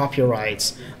property,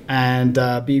 copyrights, and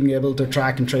being able to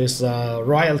track and trace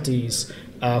royalties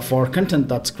for content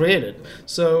that's created.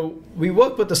 So we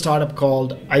work with a startup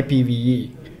called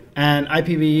IPVE. And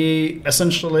IPVE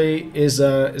essentially is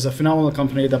a phenomenal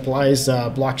company that applies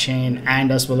blockchain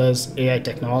and as well as AI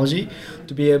technology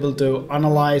to be able to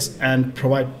analyze and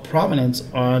provide provenance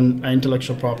on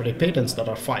intellectual property patents that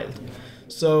are filed.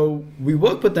 So we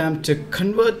work with them to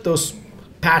convert those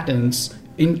patents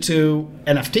into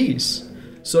NFTs.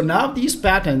 So now these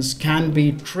patents can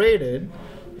be traded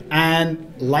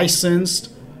and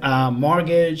licensed,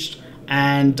 mortgaged,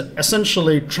 and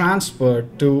essentially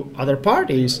transferred to other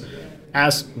parties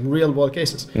as real world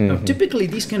cases. Now, typically,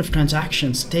 these kind of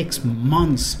transactions takes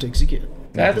months to execute.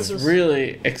 That's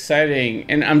really exciting.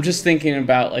 And I'm just thinking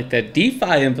about like the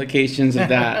DeFi implications of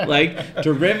that, like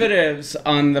derivatives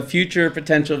on the future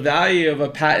potential value of a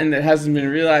patent that hasn't been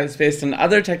realized based on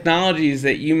other technologies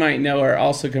that you might know are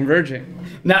also converging.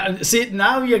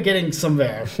 Now you're getting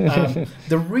somewhere.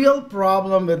 The real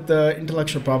problem with the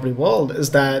intellectual property world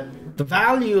is that the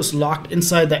value is locked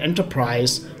inside the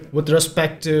enterprise with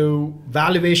respect to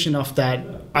valuation of that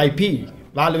IP,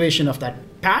 valuation of that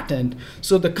patent.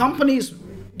 So the companies,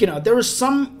 there is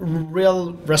some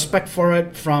real respect for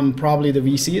it from probably the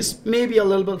VCs, maybe a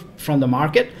little bit from the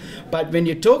market. But when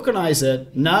you tokenize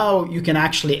it, now you can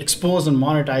actually expose and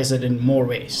monetize it in more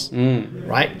ways,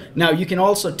 right? Now you can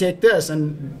also take this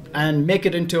and make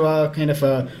it into a kind of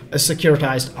a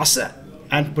securitized asset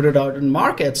and put it out in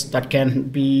markets that can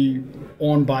be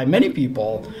owned by many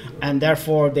people, and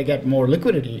therefore they get more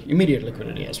liquidity, immediate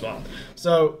liquidity as well.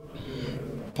 So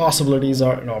possibilities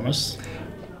are enormous.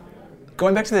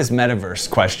 Going back to this metaverse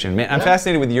question, man, I'm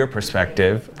fascinated with your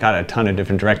perspective. Got a ton of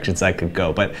different directions I could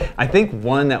go, but I think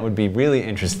one that would be really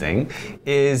interesting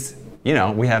is,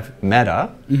 we have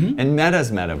Meta and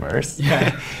Meta's metaverse.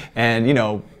 Yeah. And,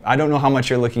 I don't know how much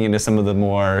you're looking into some of the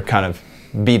more kind of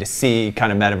B2C kind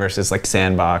of metaverses like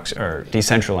Sandbox or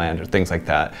Decentraland or things like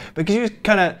that. But could you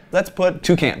let's put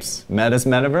two camps, Meta's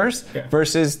metaverse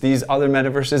versus these other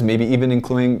metaverses, maybe even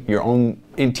including your own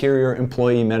interior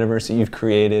employee metaverse that you've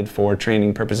created for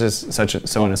training purposes,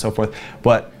 so on and so forth.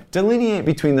 But delineate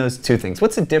between those two things.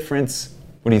 What's the difference?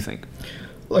 What do you think?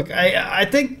 Look, I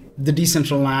think the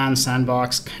Decentraland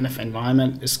Sandbox kind of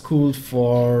environment is cool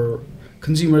for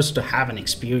consumers to have an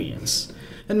experience.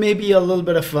 And maybe a little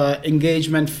bit of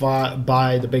engagement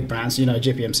by the big brands.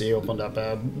 JPMC opened up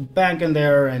a bank in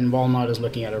there, and Walmart is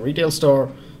looking at a retail store.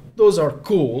 Those are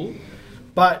cool,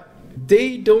 but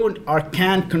they don't or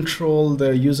can't control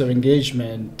the user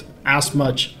engagement as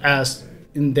much as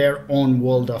in their own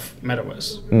world of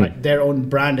metaverse, right? Their own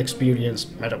brand experience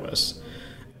metaverse.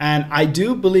 And I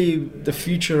do believe the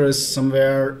future is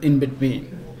somewhere in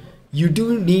between. You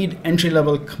do need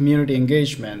entry-level community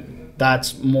engagement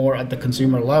that's more at the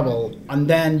consumer level, and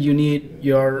then you need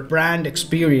your brand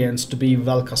experience to be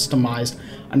well customized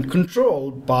and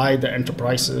controlled by the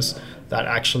enterprises that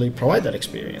actually provide that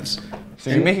experience. So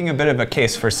you're making a bit of a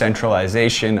case for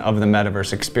centralization of the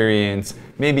metaverse experience,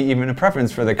 maybe even a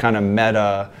preference for the kind of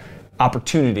meta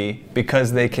opportunity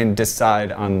because they can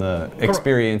decide on the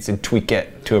experience and tweak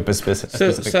it to a specific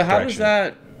direction. So how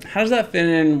does that fit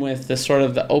in with the sort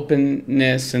of the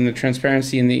openness and the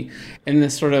transparency and the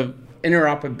sort of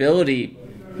interoperability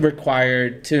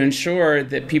required to ensure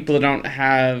that people don't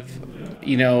have,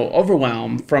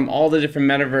 overwhelm from all the different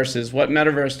metaverses? What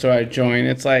metaverse do I join?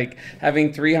 It's like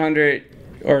having 300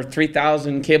 or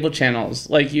 3,000 cable channels.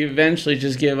 Like you eventually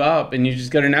just give up and you just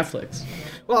go to Netflix.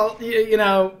 Well,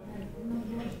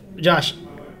 Josh,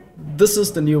 this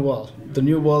is the new world. the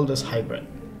new world is hybrid.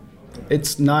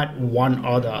 It's not one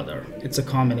or the other. It's a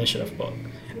combination of both.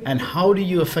 And how do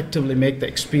you effectively make the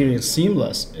experience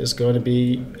seamless is going to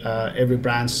be every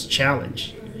brand's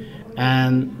challenge.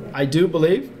 And I do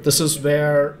believe this is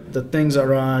where the things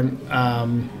around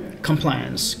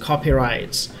compliance,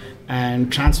 copyrights,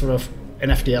 and transfer of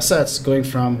NFT assets going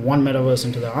from one metaverse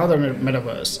into the other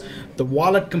metaverse, the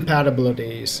wallet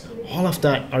compatibilities, all of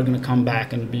that are going to come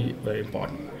back and be very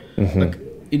important. Like,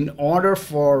 in order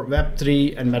for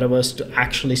Web3 and metaverse to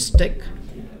actually stick,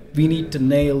 we need to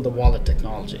nail the wallet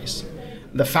technologies.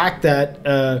 The fact that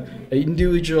an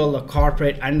individual, a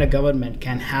corporate, and a government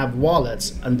can have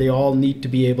wallets and they all need to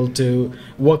be able to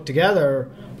work together,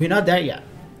 we're not there yet.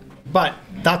 But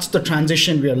that's the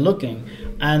transition we are looking.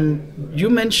 And you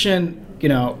mentioned,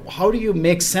 how do you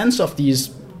make sense of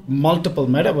these multiple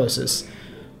metaverses?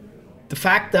 The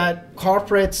fact that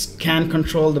corporates can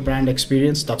control the brand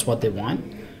experience, that's what they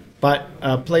want. But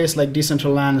a place like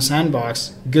Decentraland and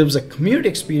Sandbox gives a community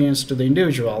experience to the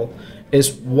individual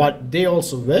is what they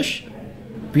also wish.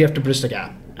 We have to bridge the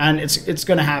gap. And it's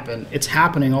going to happen. It's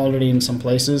happening already in some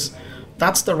places.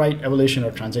 That's the right evolution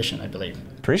or transition, I believe.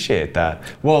 Appreciate that.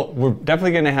 Well, we're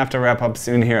definitely going to have to wrap up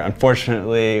soon here.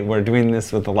 Unfortunately, we're doing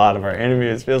this with a lot of our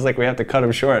interviews. Feels like we have to cut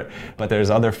them short, but there's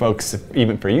other folks,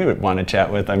 even for you, want to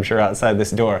chat with, I'm sure, outside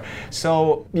this door.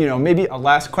 So, maybe a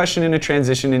last question in a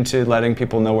transition into letting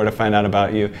people know where to find out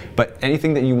about you, but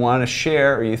anything that you want to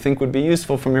share or you think would be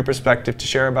useful from your perspective to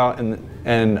share about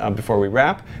and before we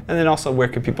wrap, and then also where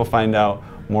can people find out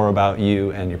more about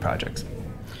you and your projects?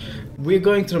 We're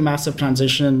going through a massive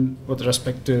transition with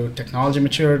respect to technology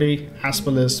maturity as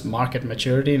well as market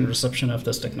maturity and reception of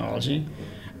this technology.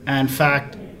 And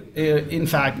in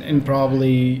fact, in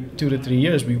probably 2 to 3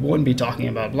 years, we won't be talking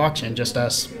about blockchain, just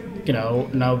as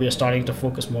now we are starting to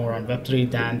focus more on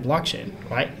Web3 than blockchain,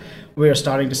 right? We are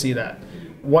starting to see that.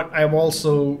 What I've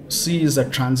also see is a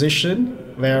transition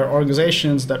where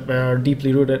organizations that were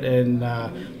deeply rooted in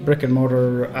brick and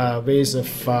mortar ways of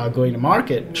going to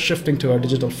market, shifting to a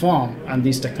digital form, and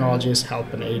these technologies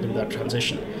help and aid in that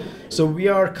transition. So we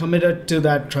are committed to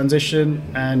that transition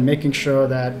and making sure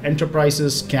that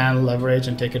enterprises can leverage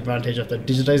and take advantage of the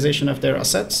digitization of their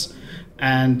assets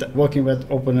and working with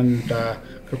open and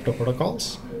crypto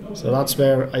protocols. So that's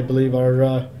where I believe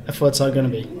our efforts are going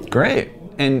to be. Great.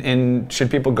 And should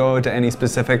people go to any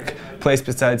specific place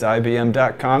besides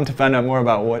IBM.com to find out more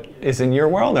about what is in your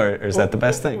world, or is that the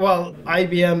best thing? Well,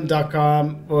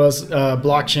 IBM.com was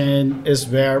blockchain is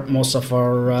where most of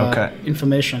our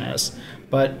information is.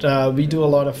 But we do a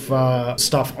lot of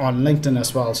stuff on LinkedIn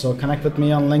as well. So connect with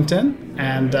me on LinkedIn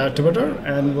and Twitter,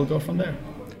 and we'll go from there.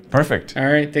 Perfect. All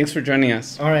right. Thanks for joining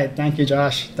us. All right. Thank you,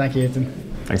 Josh. Thank you, Ethan.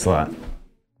 Thanks a lot.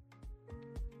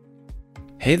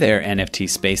 Hey there, NFT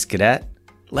Space Cadet.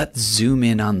 Let's zoom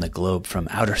in on the globe from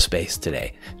outer space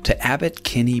today to Abbot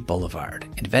Kinney Boulevard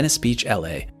in Venice Beach,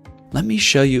 LA. Let me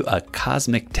show you a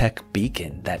cosmic tech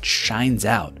beacon that shines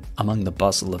out among the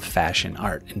bustle of fashion,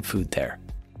 art, and food there.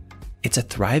 It's a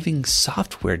thriving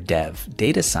software dev,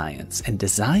 data science, and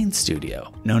design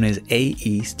studio known as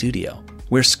AE Studio,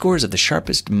 where scores of the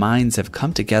sharpest minds have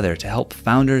come together to help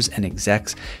founders and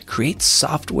execs create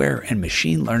software and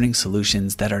machine learning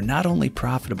solutions that are not only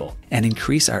profitable and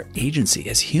increase our agency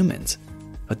as humans,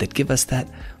 but that give us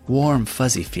that warm,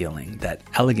 fuzzy feeling that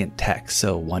elegant tech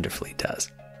so wonderfully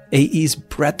does. AE's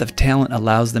breadth of talent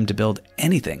allows them to build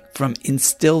anything from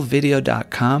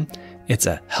instillvideo.com, it's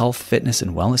a health, fitness,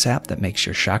 and wellness app that makes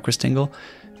your chakras tingle,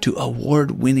 to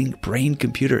award-winning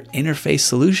brain-computer interface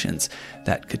solutions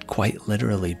that could quite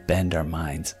literally bend our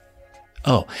minds.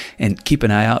 Oh, and keep an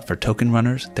eye out for Token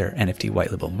Runners, their NFT white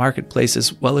label marketplace,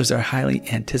 as well as our highly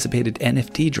anticipated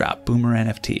NFT drop, Boomer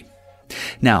NFT.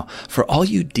 Now, for all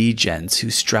you degens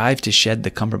who strive to shed the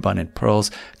cummerbund and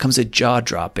pearls, comes a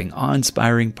jaw-dropping,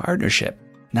 awe-inspiring partnership,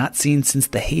 not seen since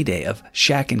the heyday of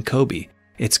Shaq and Kobe.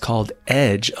 It's called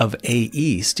Edge of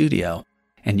AE Studio,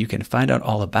 and you can find out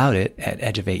all about it at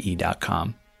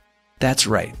edgeofae.com. That's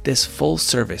right, this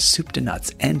full-service,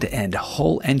 soup-to-nuts, end-to-end,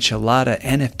 whole enchilada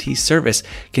NFT service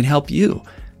can help you,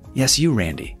 yes you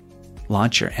Randy,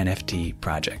 launch your NFT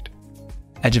project.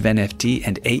 Edge of NFT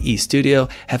and AE Studio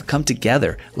have come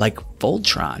together like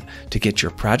Voltron to get your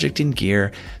project in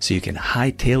gear so you can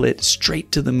hightail it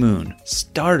straight to the moon,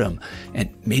 stardom,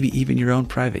 and maybe even your own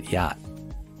private yacht.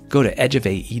 Go to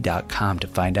edgeofae.com to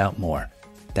find out more.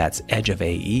 That's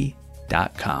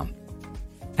edgeofae.com.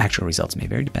 Actual results may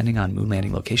vary depending on moon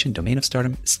landing location, domain of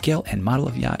stardom, scale and model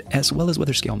of yacht, as well as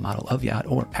whether scale model of yacht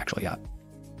or actual yacht.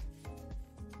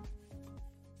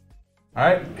 All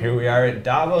right, here we are at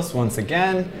Davos once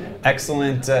again.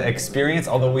 Excellent experience,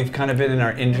 although we've kind of been in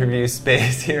our interview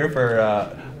space here for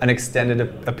an extended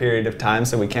a period of time,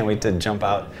 so we can't wait to jump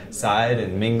outside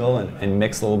and mingle and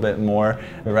mix a little bit more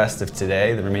the rest of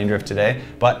today, the remainder of today.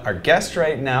 But our guest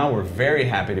right now, we're very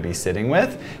happy to be sitting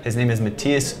with. His name is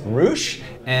Matthias Ruch,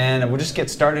 and we'll just get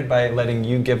started by letting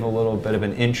you give a little bit of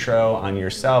an intro on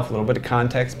yourself, a little bit of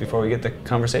context before we get the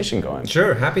conversation going.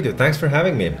 Sure, happy to. Thanks for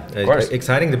having me. Of course.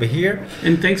 Exciting to be here.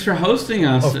 And thanks for hosting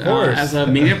us Of course. as a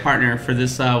media partner for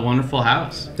this wonderful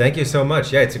house. Thank you so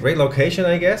much. Yeah, it's a great location,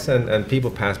 I guess, and people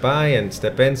pass by and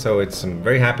step in, so I'm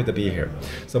very happy to be here.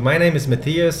 So my name is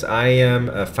Matthias. I am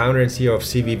a founder and CEO of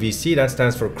CVVC. That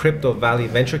stands for Crypto Valley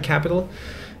Venture Capital.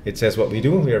 It says what we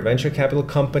do. We are a venture capital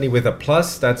company with a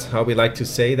plus. That's how we like to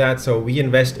say that. So we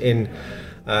invest in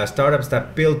startups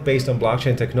that build based on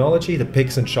blockchain technology, the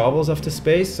picks and shovels of the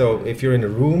space. So if you're in a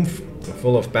room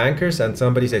full of bankers and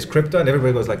somebody says crypto and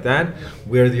everybody goes like that,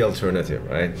 we're the alternative,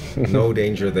 right? No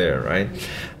danger there, right?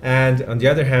 And on the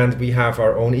other hand, we have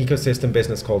our own ecosystem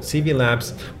business called CV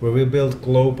Labs, where we build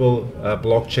global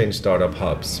blockchain startup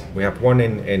hubs. We have one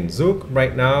in Zug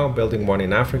right now, building one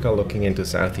in Africa, looking into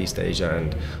Southeast Asia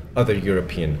and other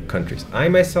European countries. I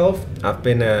myself, I've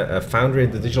been a founder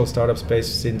in the digital startup space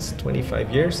since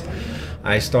 25 years.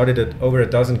 I started at over a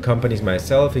dozen companies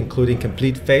myself, including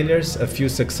complete failures, a few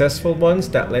successful ones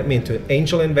that led me into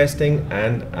angel investing,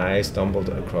 and I stumbled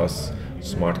across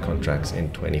smart contracts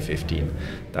in 2015.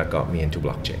 That got me into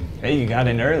blockchain. Hey, you got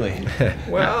in early.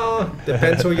 Well,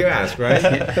 depends who you ask, right?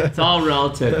 It's all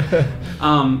relative.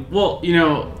 Well,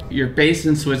 you're based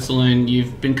in Switzerland.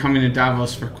 You've been coming to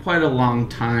Davos for quite a long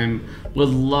time. Would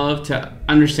love to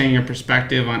understand your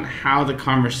perspective on how the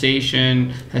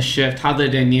conversation has shifted, how the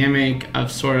dynamic of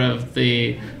sort of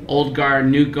the old guard,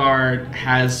 new guard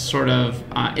has sort of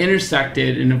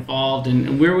intersected and evolved,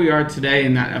 and where we are today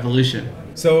in that evolution.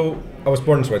 So I was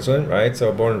born in Switzerland, right?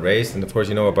 So born and raised, and of course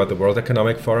you know about the World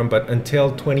Economic Forum, but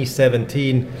until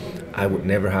 2017, I would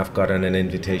never have gotten an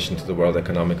invitation to the World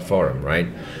Economic Forum, right?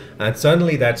 And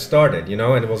suddenly that started,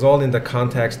 and it was all in the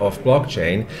context of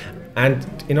blockchain. And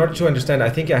in order to understand, I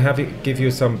think I have to give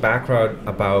you some background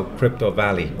about Crypto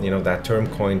Valley, that term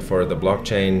coined for the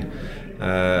blockchain,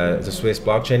 the Swiss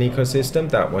blockchain ecosystem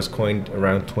that was coined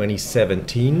around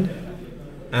 2017.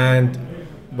 And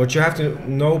what you have to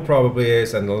know probably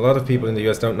is, and a lot of people in the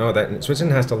US don't know, that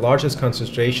Switzerland has the largest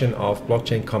concentration of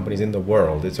blockchain companies in the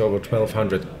world. It's over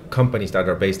 1,200 companies that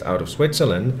are based out of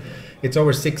Switzerland. It's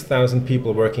over 6,000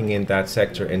 people working in that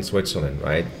sector in Switzerland,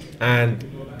 right? And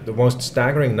the most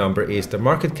staggering number is the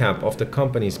market cap of the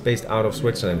companies based out of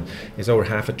Switzerland is over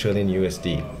 $500 billion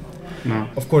USD. No.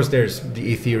 Of course, there's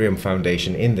the Ethereum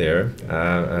Foundation in there,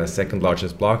 second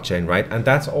largest blockchain, right? And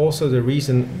that's also the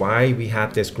reason why we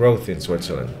had this growth in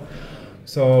Switzerland.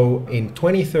 So in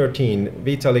 2013,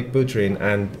 Vitalik Buterin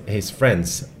and his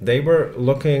friends, they were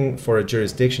looking for a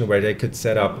jurisdiction where they could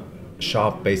set up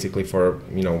shop basically for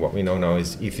what we know now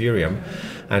is Ethereum,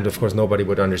 and of course nobody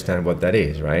would understand what that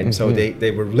is, right? Mm-hmm. So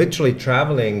they were literally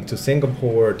traveling to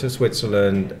Singapore, to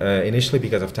Switzerland, initially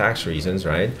because of tax reasons,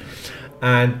 right?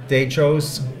 And they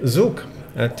chose Zug,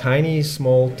 a tiny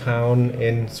small town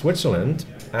in Switzerland.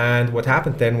 And what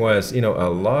happened then was, a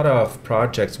lot of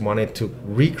projects wanted to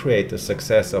recreate the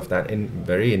success of that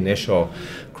very initial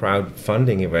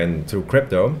crowdfunding event through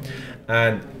crypto.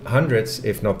 And hundreds,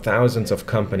 if not thousands of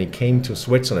companies came to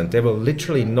Switzerland. They were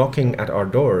literally knocking at our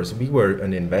doors. We were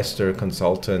an investor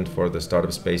consultant for the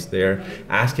startup space there,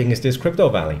 asking, is this Crypto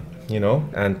Valley?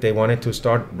 And they wanted to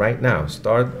start right now,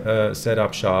 set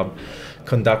up shop,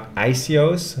 conduct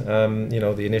ICOs,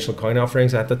 the initial coin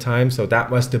offerings at the time. So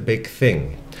that was the big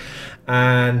thing.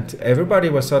 And everybody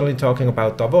was suddenly talking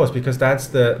about Davos because that's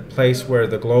the place where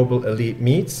the global elite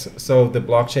meets. So the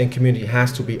blockchain community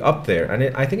has to be up there.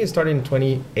 And I think it started in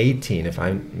 2018, if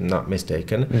I'm not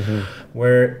mistaken,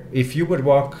 where if you would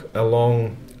walk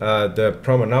along the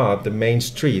promenade, the main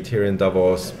street here in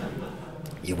Davos,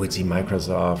 you would see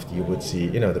Microsoft, you would see,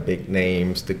 the big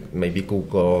names, maybe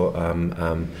Google,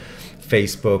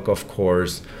 Facebook, of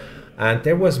course. And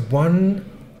there was one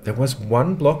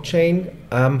blockchain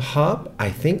hub.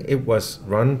 I think it was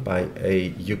run by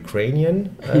a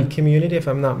Ukrainian community, if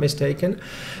I'm not mistaken.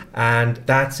 And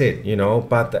that's it,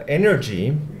 But the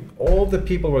energy, all the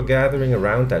people were gathering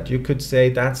around that. You could say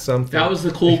that's something. That was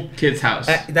the cool kid's house.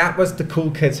 That was the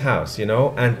cool kid's house,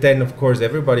 And then, of course,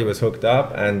 everybody was hooked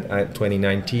up. And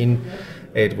 2019,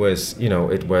 it was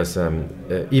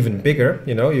even bigger.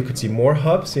 You could see more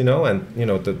hubs. And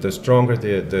the stronger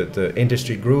the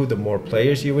industry grew, the more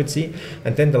players you would see.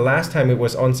 And then the last time it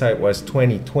was on site was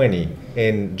 2020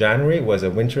 in January. It was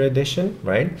a winter edition,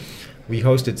 right? We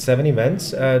hosted 7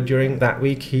 events during that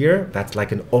week here. That's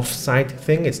like an off-site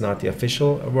thing. It's not the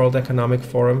official World Economic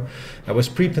Forum. It was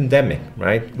pre-pandemic,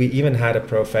 right? We even had a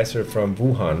professor from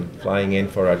Wuhan flying in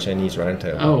for our Chinese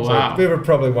roundtable. Oh, wow. So we were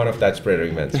probably one of that spreader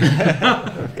events.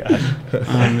 Oh, gosh.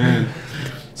 Oh, man.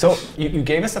 So you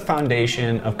gave us a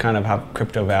foundation of kind of how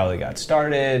Crypto Valley got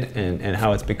started and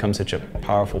how it's become such a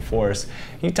powerful force.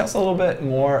 Can you tell us a little bit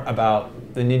more about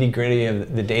the nitty-gritty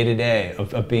of the day-to-day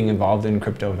of being involved in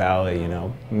Crypto Valley,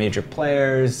 major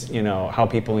players, how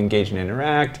people engage and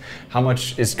interact, how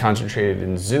much is concentrated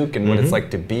in Zook and what it's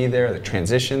like to be there, the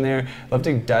transition there? I'd love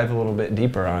to dive a little bit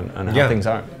deeper on how things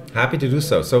are. Happy to do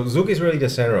so. So Zook is really the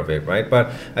center of it, right? But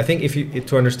I think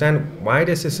to understand why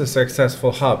this is a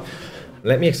successful hub,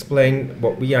 let me explain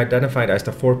what we identified as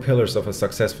the 4 pillars of a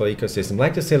successful ecosystem,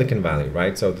 like the Silicon Valley,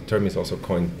 right? So the term is also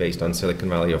coined based on Silicon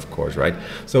Valley, of course, right?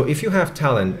 So if you have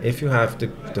talent, if you have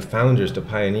the founders, the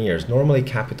pioneers, normally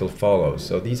capital follows.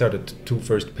 So these are the 2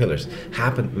 first pillars.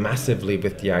 Happened massively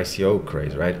with the ICO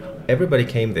craze, right? Everybody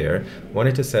came there,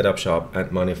 wanted to set up shop,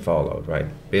 and money followed, right?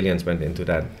 Billions went into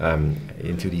that,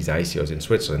 into these ICOs in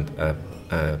Switzerland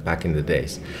back in the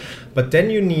days. But then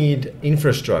you need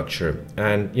infrastructure,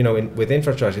 and with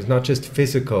infrastructure, it's not just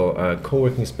physical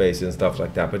co-working spaces and stuff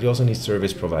like that, but you also need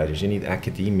service providers. You need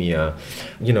academia.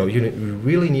 You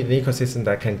really need an ecosystem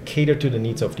that can cater to the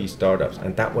needs of these startups,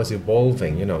 and that was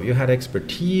evolving. You had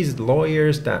expertise,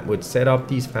 lawyers that would set up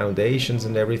these foundations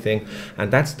and everything, and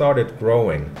that started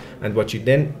growing. And what you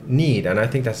then need, and I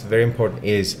think that's very important,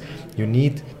 is you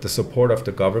need the support of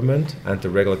the government and the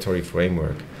regulatory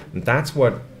framework. And that's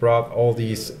what brought all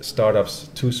these startups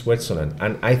to Switzerland.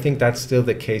 And I think that's still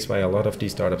the case why a lot of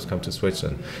these startups come to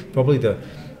Switzerland. Probably the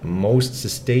most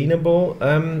sustainable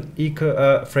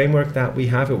framework that we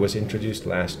have. It was introduced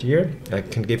last year. I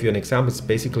can give you an example. It's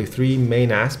basically 3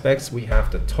 main aspects. We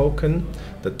have the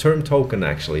term token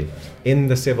actually, in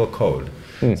the civil code.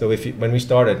 So when we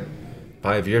started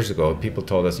 5 years ago, people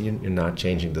told us, you're not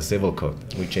changing the civil code.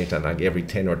 We change that like every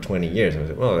 10 or 20 years. And we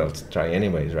said, well, let's try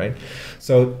anyways, right?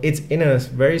 So it's in a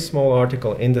very small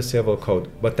article in the civil code.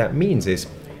 What that means is,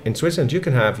 in Switzerland, you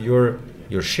can have your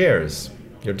shares,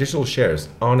 your digital shares,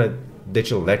 on a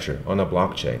digital ledger, on a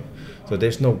blockchain. So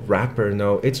there's no wrapper,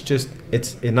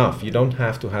 it's enough. You don't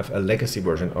have to have a legacy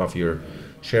version of your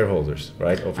shareholders,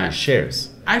 right, of your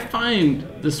shares. I find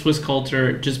the Swiss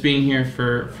culture, just being here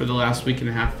for the last week and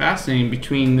a half, fascinating,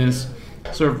 between this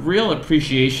sort of real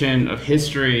appreciation of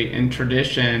history and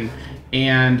tradition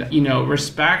and,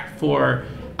 respect for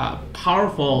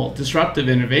powerful disruptive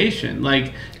innovation.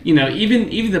 Like,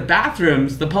 even the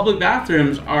bathrooms, the public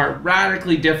bathrooms, are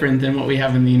radically different than what we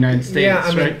have in the United States. Yeah,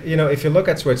 I right? mean, if you look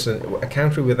at Switzerland, a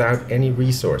country without any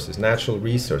resources, natural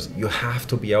resource, you have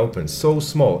to be open. So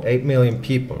small, 8 million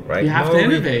people, right? You have to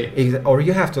innovate. Or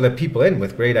you have to let people in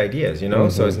with great ideas,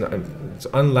 So it's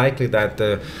unlikely that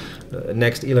the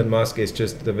next Elon Musk is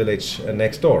just the village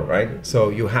next door, right? So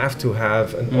you have to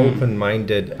have an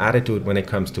open-minded attitude when it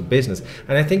comes to business.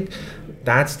 And I think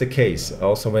that's the case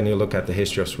also when you look at the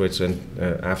history of Switzerland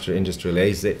after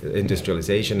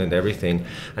industrialization and everything.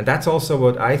 And that's also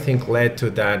what I think led to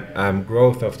that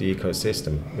growth of the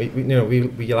ecosystem.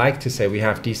 We like to say we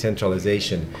have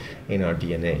decentralization in our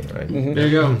DNA, right? Mm-hmm. There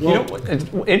you go. Well, an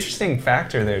interesting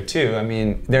factor there too. I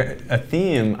mean, a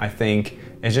theme, I think,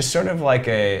 is just sort of like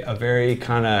a very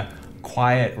kind of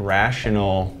quiet,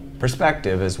 rational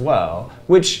perspective as well,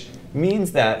 which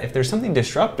means that if there's something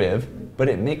disruptive, but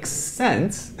it makes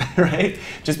sense, right?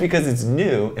 Just because it's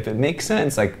new, if it makes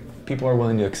sense, like, people are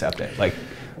willing to accept it. Like,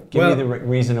 give me the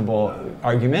reasonable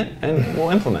argument and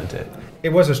we'll implement it.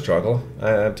 It was a struggle,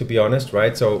 to be honest,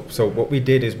 right? So what we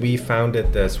did is we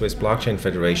founded the Swiss Blockchain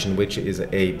Federation, which is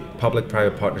a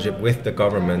public-private partnership with the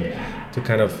government to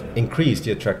kind of increase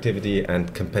the attractivity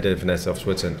and competitiveness of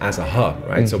Switzerland as a hub,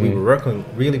 right? Mm-hmm. So we were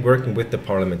really working with the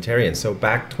parliamentarians. So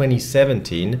back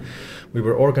 2017, we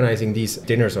were organizing these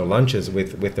dinners or lunches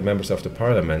with the members of the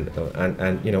parliament,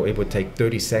 and it would take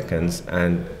 30 seconds,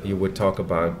 and you would talk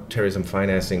about terrorism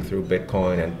financing through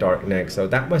Bitcoin and darknet. So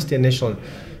that was the initial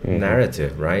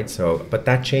narrative, right? So, but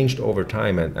that changed over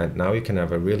time, and now you can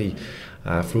have a really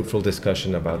fruitful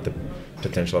discussion about the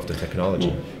potential of the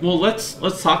technology. Well, let's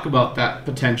talk about that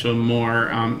potential more.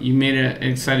 You made an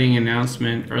exciting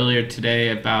announcement earlier today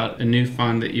about a new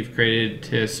fund that you've created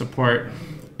to support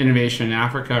innovation in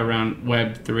Africa around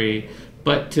Web3.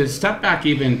 But to step back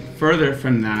even further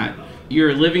from that,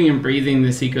 you're living and breathing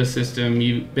this ecosystem.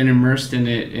 You've been immersed in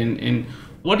it. And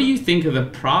What do you think of the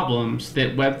problems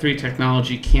that Web3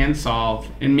 technology can solve?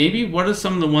 And maybe what are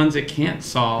some of the ones it can't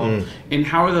solve? And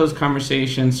how are those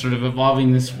conversations sort of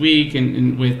evolving this week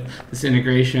and with this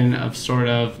integration of sort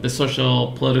of the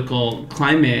social, political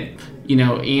climate,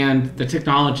 and the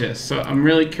technologists? So I'm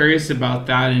really curious about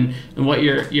that and what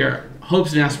your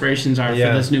hopes and aspirations are for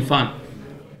this new fund.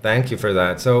 Thank you for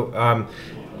that. So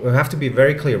we have to be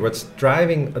very clear. What's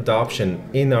driving adoption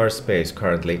in our space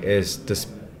currently is the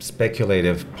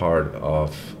speculative part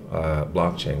of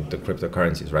blockchain, the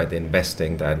cryptocurrencies, right? The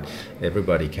investing that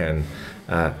everybody can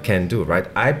do, right?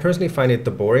 I personally find it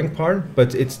the boring part,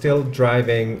 but it's still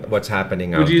driving what's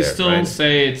happening out there. Would you still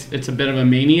say it's a bit of a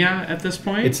mania at this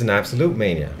point? It's an absolute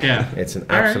mania. Yeah, it's an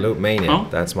absolute mania. Well,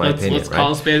 that's my opinion. Let's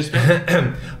call a spade a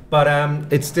spade. But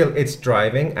it's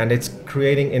driving and it's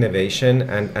creating innovation,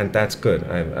 and that's good.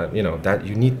 That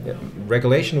you need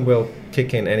regulation will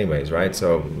kick in anyways, right?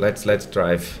 So let's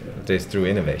drive this through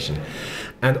innovation,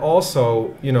 and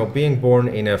also being born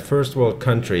in a first world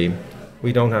country,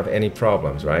 we don't have any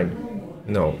problems, right?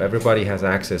 No, everybody has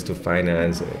access to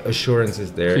finance. Assurance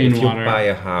is there. Clean if water. You buy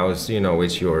a house,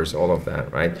 it's yours, all of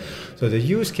that, right? So the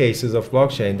use cases of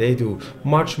blockchain, they do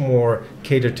much more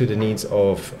cater to the needs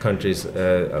of countries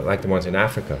like the ones in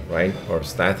Africa, right? Or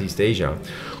Southeast Asia,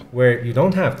 where you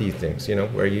don't have these things,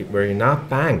 where you're not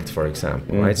banked, for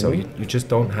example, right? So you just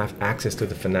don't have access to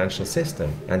the financial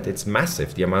system. And it's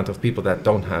massive, the amount of people that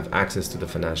don't have access to the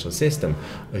financial system.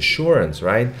 Assurance,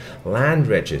 right? Land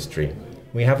registry.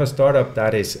 We have a startup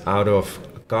that is out of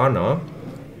Ghana,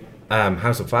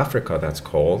 House of Africa that's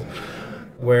called,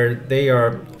 where they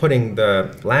are putting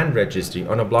the land registry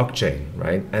on a blockchain,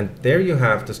 right? And there you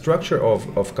have the structure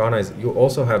of Ghana is you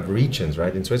also have regions,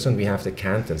 right? In Switzerland we have the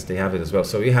cantons, they have it as well.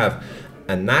 So you have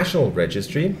a national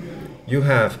registry, you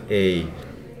have a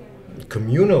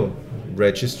communal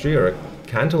registry or a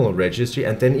cantonal registry,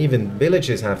 and then even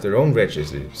villages have their own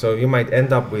registry. So you might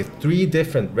end up with 3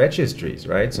 different registries,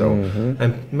 right? So,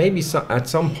 and maybe at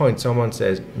some point someone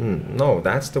says, no,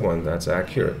 that's the one that's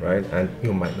accurate, right? And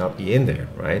you might not be in there,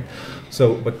 right?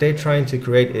 So what they're trying to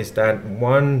create is that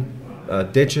one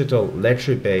digital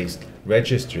ledger-based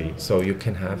registry, so you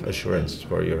can have assurance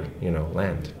for your,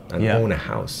 land and own a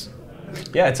house.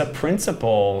 Yeah, it's a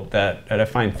principle that I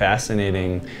find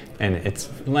fascinating, and it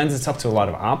lends itself to a lot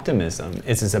of optimism.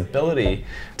 It's his ability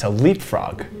to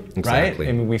leapfrog, Exactly. right?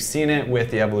 I mean, we've seen it with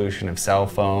the evolution of cell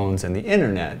phones and the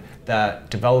internet, that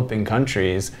developing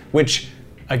countries, which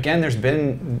again, there's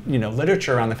been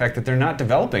literature around the fact that they're not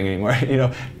developing anymore.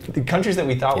 The countries that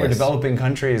we thought were developing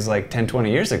countries like 10,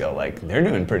 20 years ago, like they're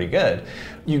doing pretty good.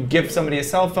 You give somebody a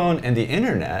cell phone and the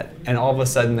internet, and all of a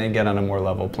sudden they get on a more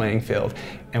level playing field.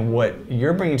 And what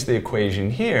you're bringing to the equation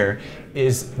here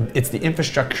is it's the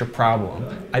infrastructure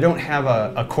problem. I don't have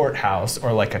a courthouse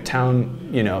or like a town,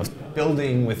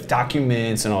 building with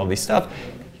documents and all this stuff.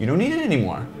 You don't need it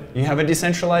anymore. You have a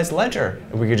decentralized ledger.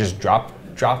 We could just drop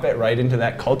it right into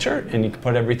that culture, and you can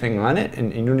put everything on it,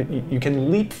 and you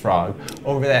can leapfrog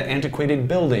over that antiquated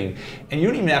building, and you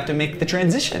don't even have to make the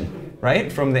transition,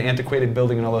 right, from the antiquated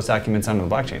building and all those documents onto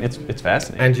the blockchain. It's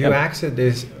fascinating. And you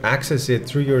access it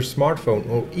through your smartphone,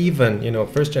 or even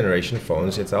first generation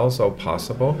phones. It's also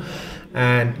possible,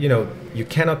 and you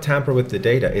cannot tamper with the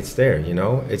data. It's there,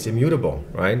 it's immutable,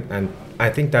 right? And I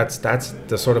think that's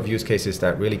the sort of use cases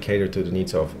that really cater to the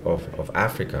needs of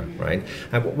Africa, right?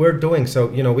 And what we're doing, so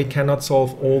we cannot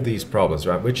solve all these problems,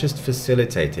 right? We're just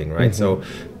facilitating, right? So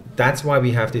that's why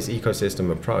we have this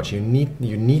ecosystem approach. You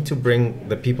need to bring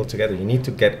the people together. You need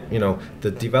to get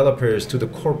the developers to the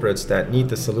corporates that need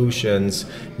the solutions.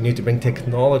 You need to bring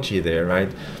technology there,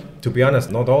 right? To be honest,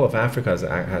 not all of Africa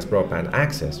has broadband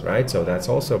access, right? So that's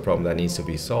also a problem that needs to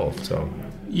be solved. So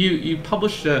you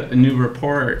published a new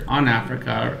report on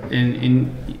Africa,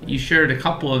 and you shared a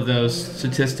couple of those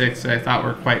statistics that I thought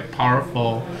were quite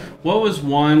powerful. What was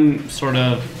one sort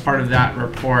of part of that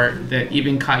report that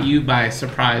even caught you by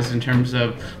surprise in terms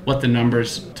of what the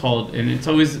numbers told? And it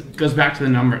always goes back to the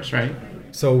numbers, right?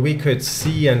 So we could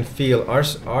see and feel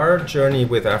our journey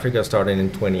with Africa started in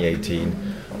 2018,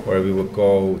 where we would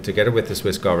go together with the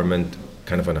Swiss government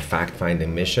kind of on a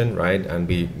fact-finding mission, right? And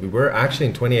we were actually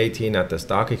in 2018 at the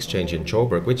stock exchange in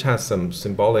Joburg, which has some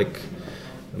symbolic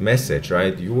message,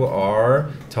 right? You are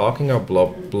talking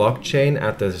about blockchain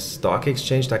at the stock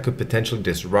exchange that could potentially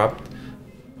disrupt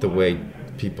the way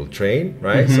people trade,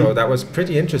 right? So that was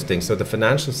pretty interesting. So the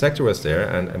financial sector was there,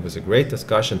 and it was a great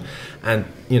discussion. And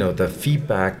the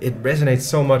feedback, it resonates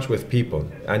so much with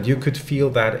people, and you could feel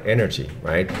that energy,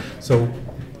 right? So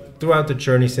throughout the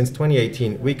journey since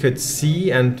 2018, we could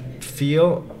see and feel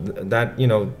that,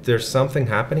 there's something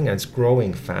happening and it's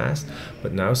growing fast.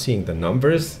 But now seeing the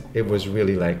numbers, it was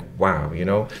really like, wow,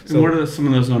 So, and what are some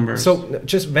of those numbers? So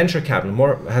just venture capital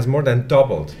has more than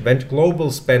doubled.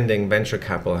 Global spending venture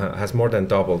capital has more than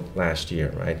doubled last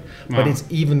year, right? Wow. But it's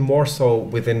even more so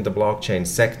within the blockchain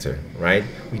sector, right?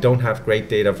 We don't have great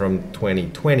data from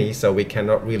 2020, so we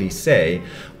cannot really say.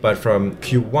 But from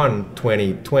Q1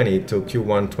 2020 to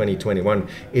Q1 2021,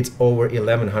 it's over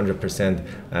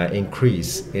 1,100%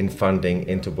 increase in funding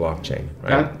into blockchain.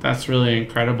 Right? That's really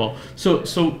incredible. So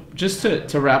just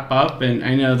to wrap up, and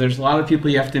I know there's a lot of people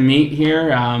you have to meet here.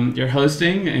 You're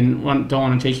hosting, and don't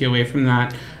want to take you away from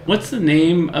that. What's the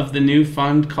name of the new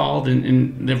fund called,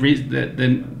 and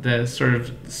the sort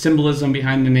of symbolism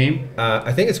behind the name?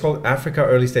 I think it's called Africa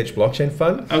Early Stage Blockchain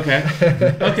Fund. Okay. I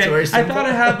thought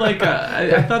it had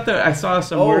I thought that I saw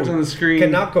some words on the screen.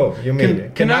 Kanako, you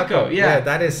mean? Kanako, yeah.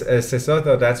 That is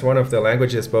Sesotho. That's one of the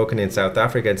languages spoken in South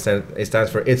Africa. It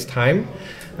stands for "It's Time,"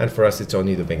 and for us, it's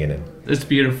only the beginning. It's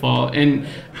beautiful. And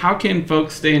how can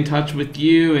folks stay in touch with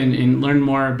you and learn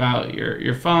more about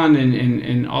your fund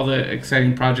and all the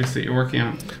exciting projects that you're working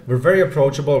on? We're very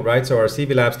approachable, right? So our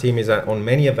CV Labs team is on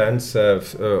many events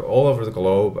all over the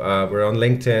globe. We're on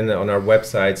LinkedIn, on our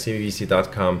website,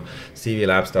 cvvc.com,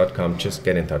 cvlabs.com. Just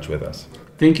get in touch with us.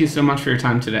 Thank you so much for your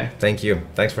time today. Thank you.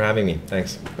 Thanks for having me.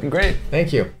 Thanks. Been great.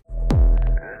 Thank you.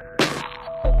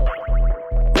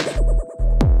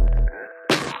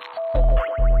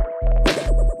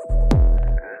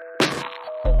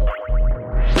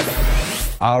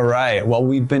 All right. Well,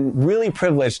 we've been really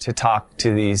privileged to talk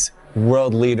to these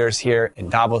world leaders here in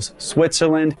Davos,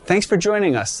 Switzerland. Thanks for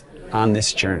joining us on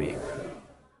this journey.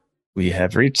 We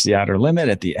have reached the outer limit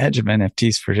at the edge of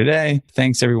NFTs for today.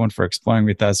 Thanks everyone for exploring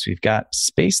with us. We've got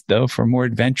space though for more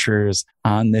adventures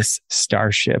on this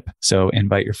starship. So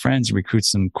invite your friends, recruit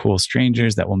some cool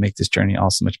strangers that will make this journey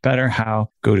all so much better. How?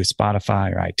 Go to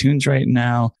Spotify or iTunes right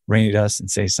now, rate us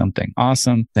and say something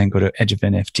awesome. Then go to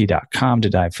edgeofnft.com to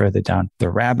dive further down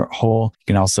the rabbit hole. You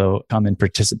can also come and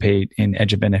participate in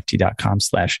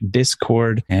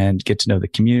edgeofnft.com/Discord and get to know the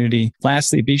community.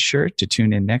 Lastly, be sure to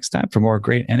tune in next time for more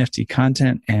great NFT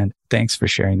content. And thanks for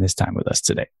sharing this time with us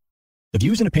today. The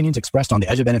views and opinions expressed on the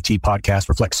Edge of NFT podcast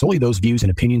reflect solely those views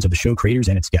and opinions of the show creators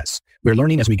and its guests. We're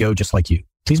learning as we go, just like you.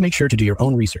 Please make sure to do your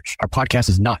own research. Our podcast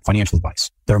is not financial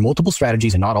advice. There are multiple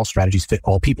strategies and not all strategies fit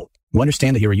all people. You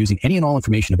understand that you are using any and all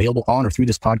information available on or through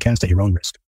this podcast at your own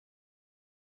risk.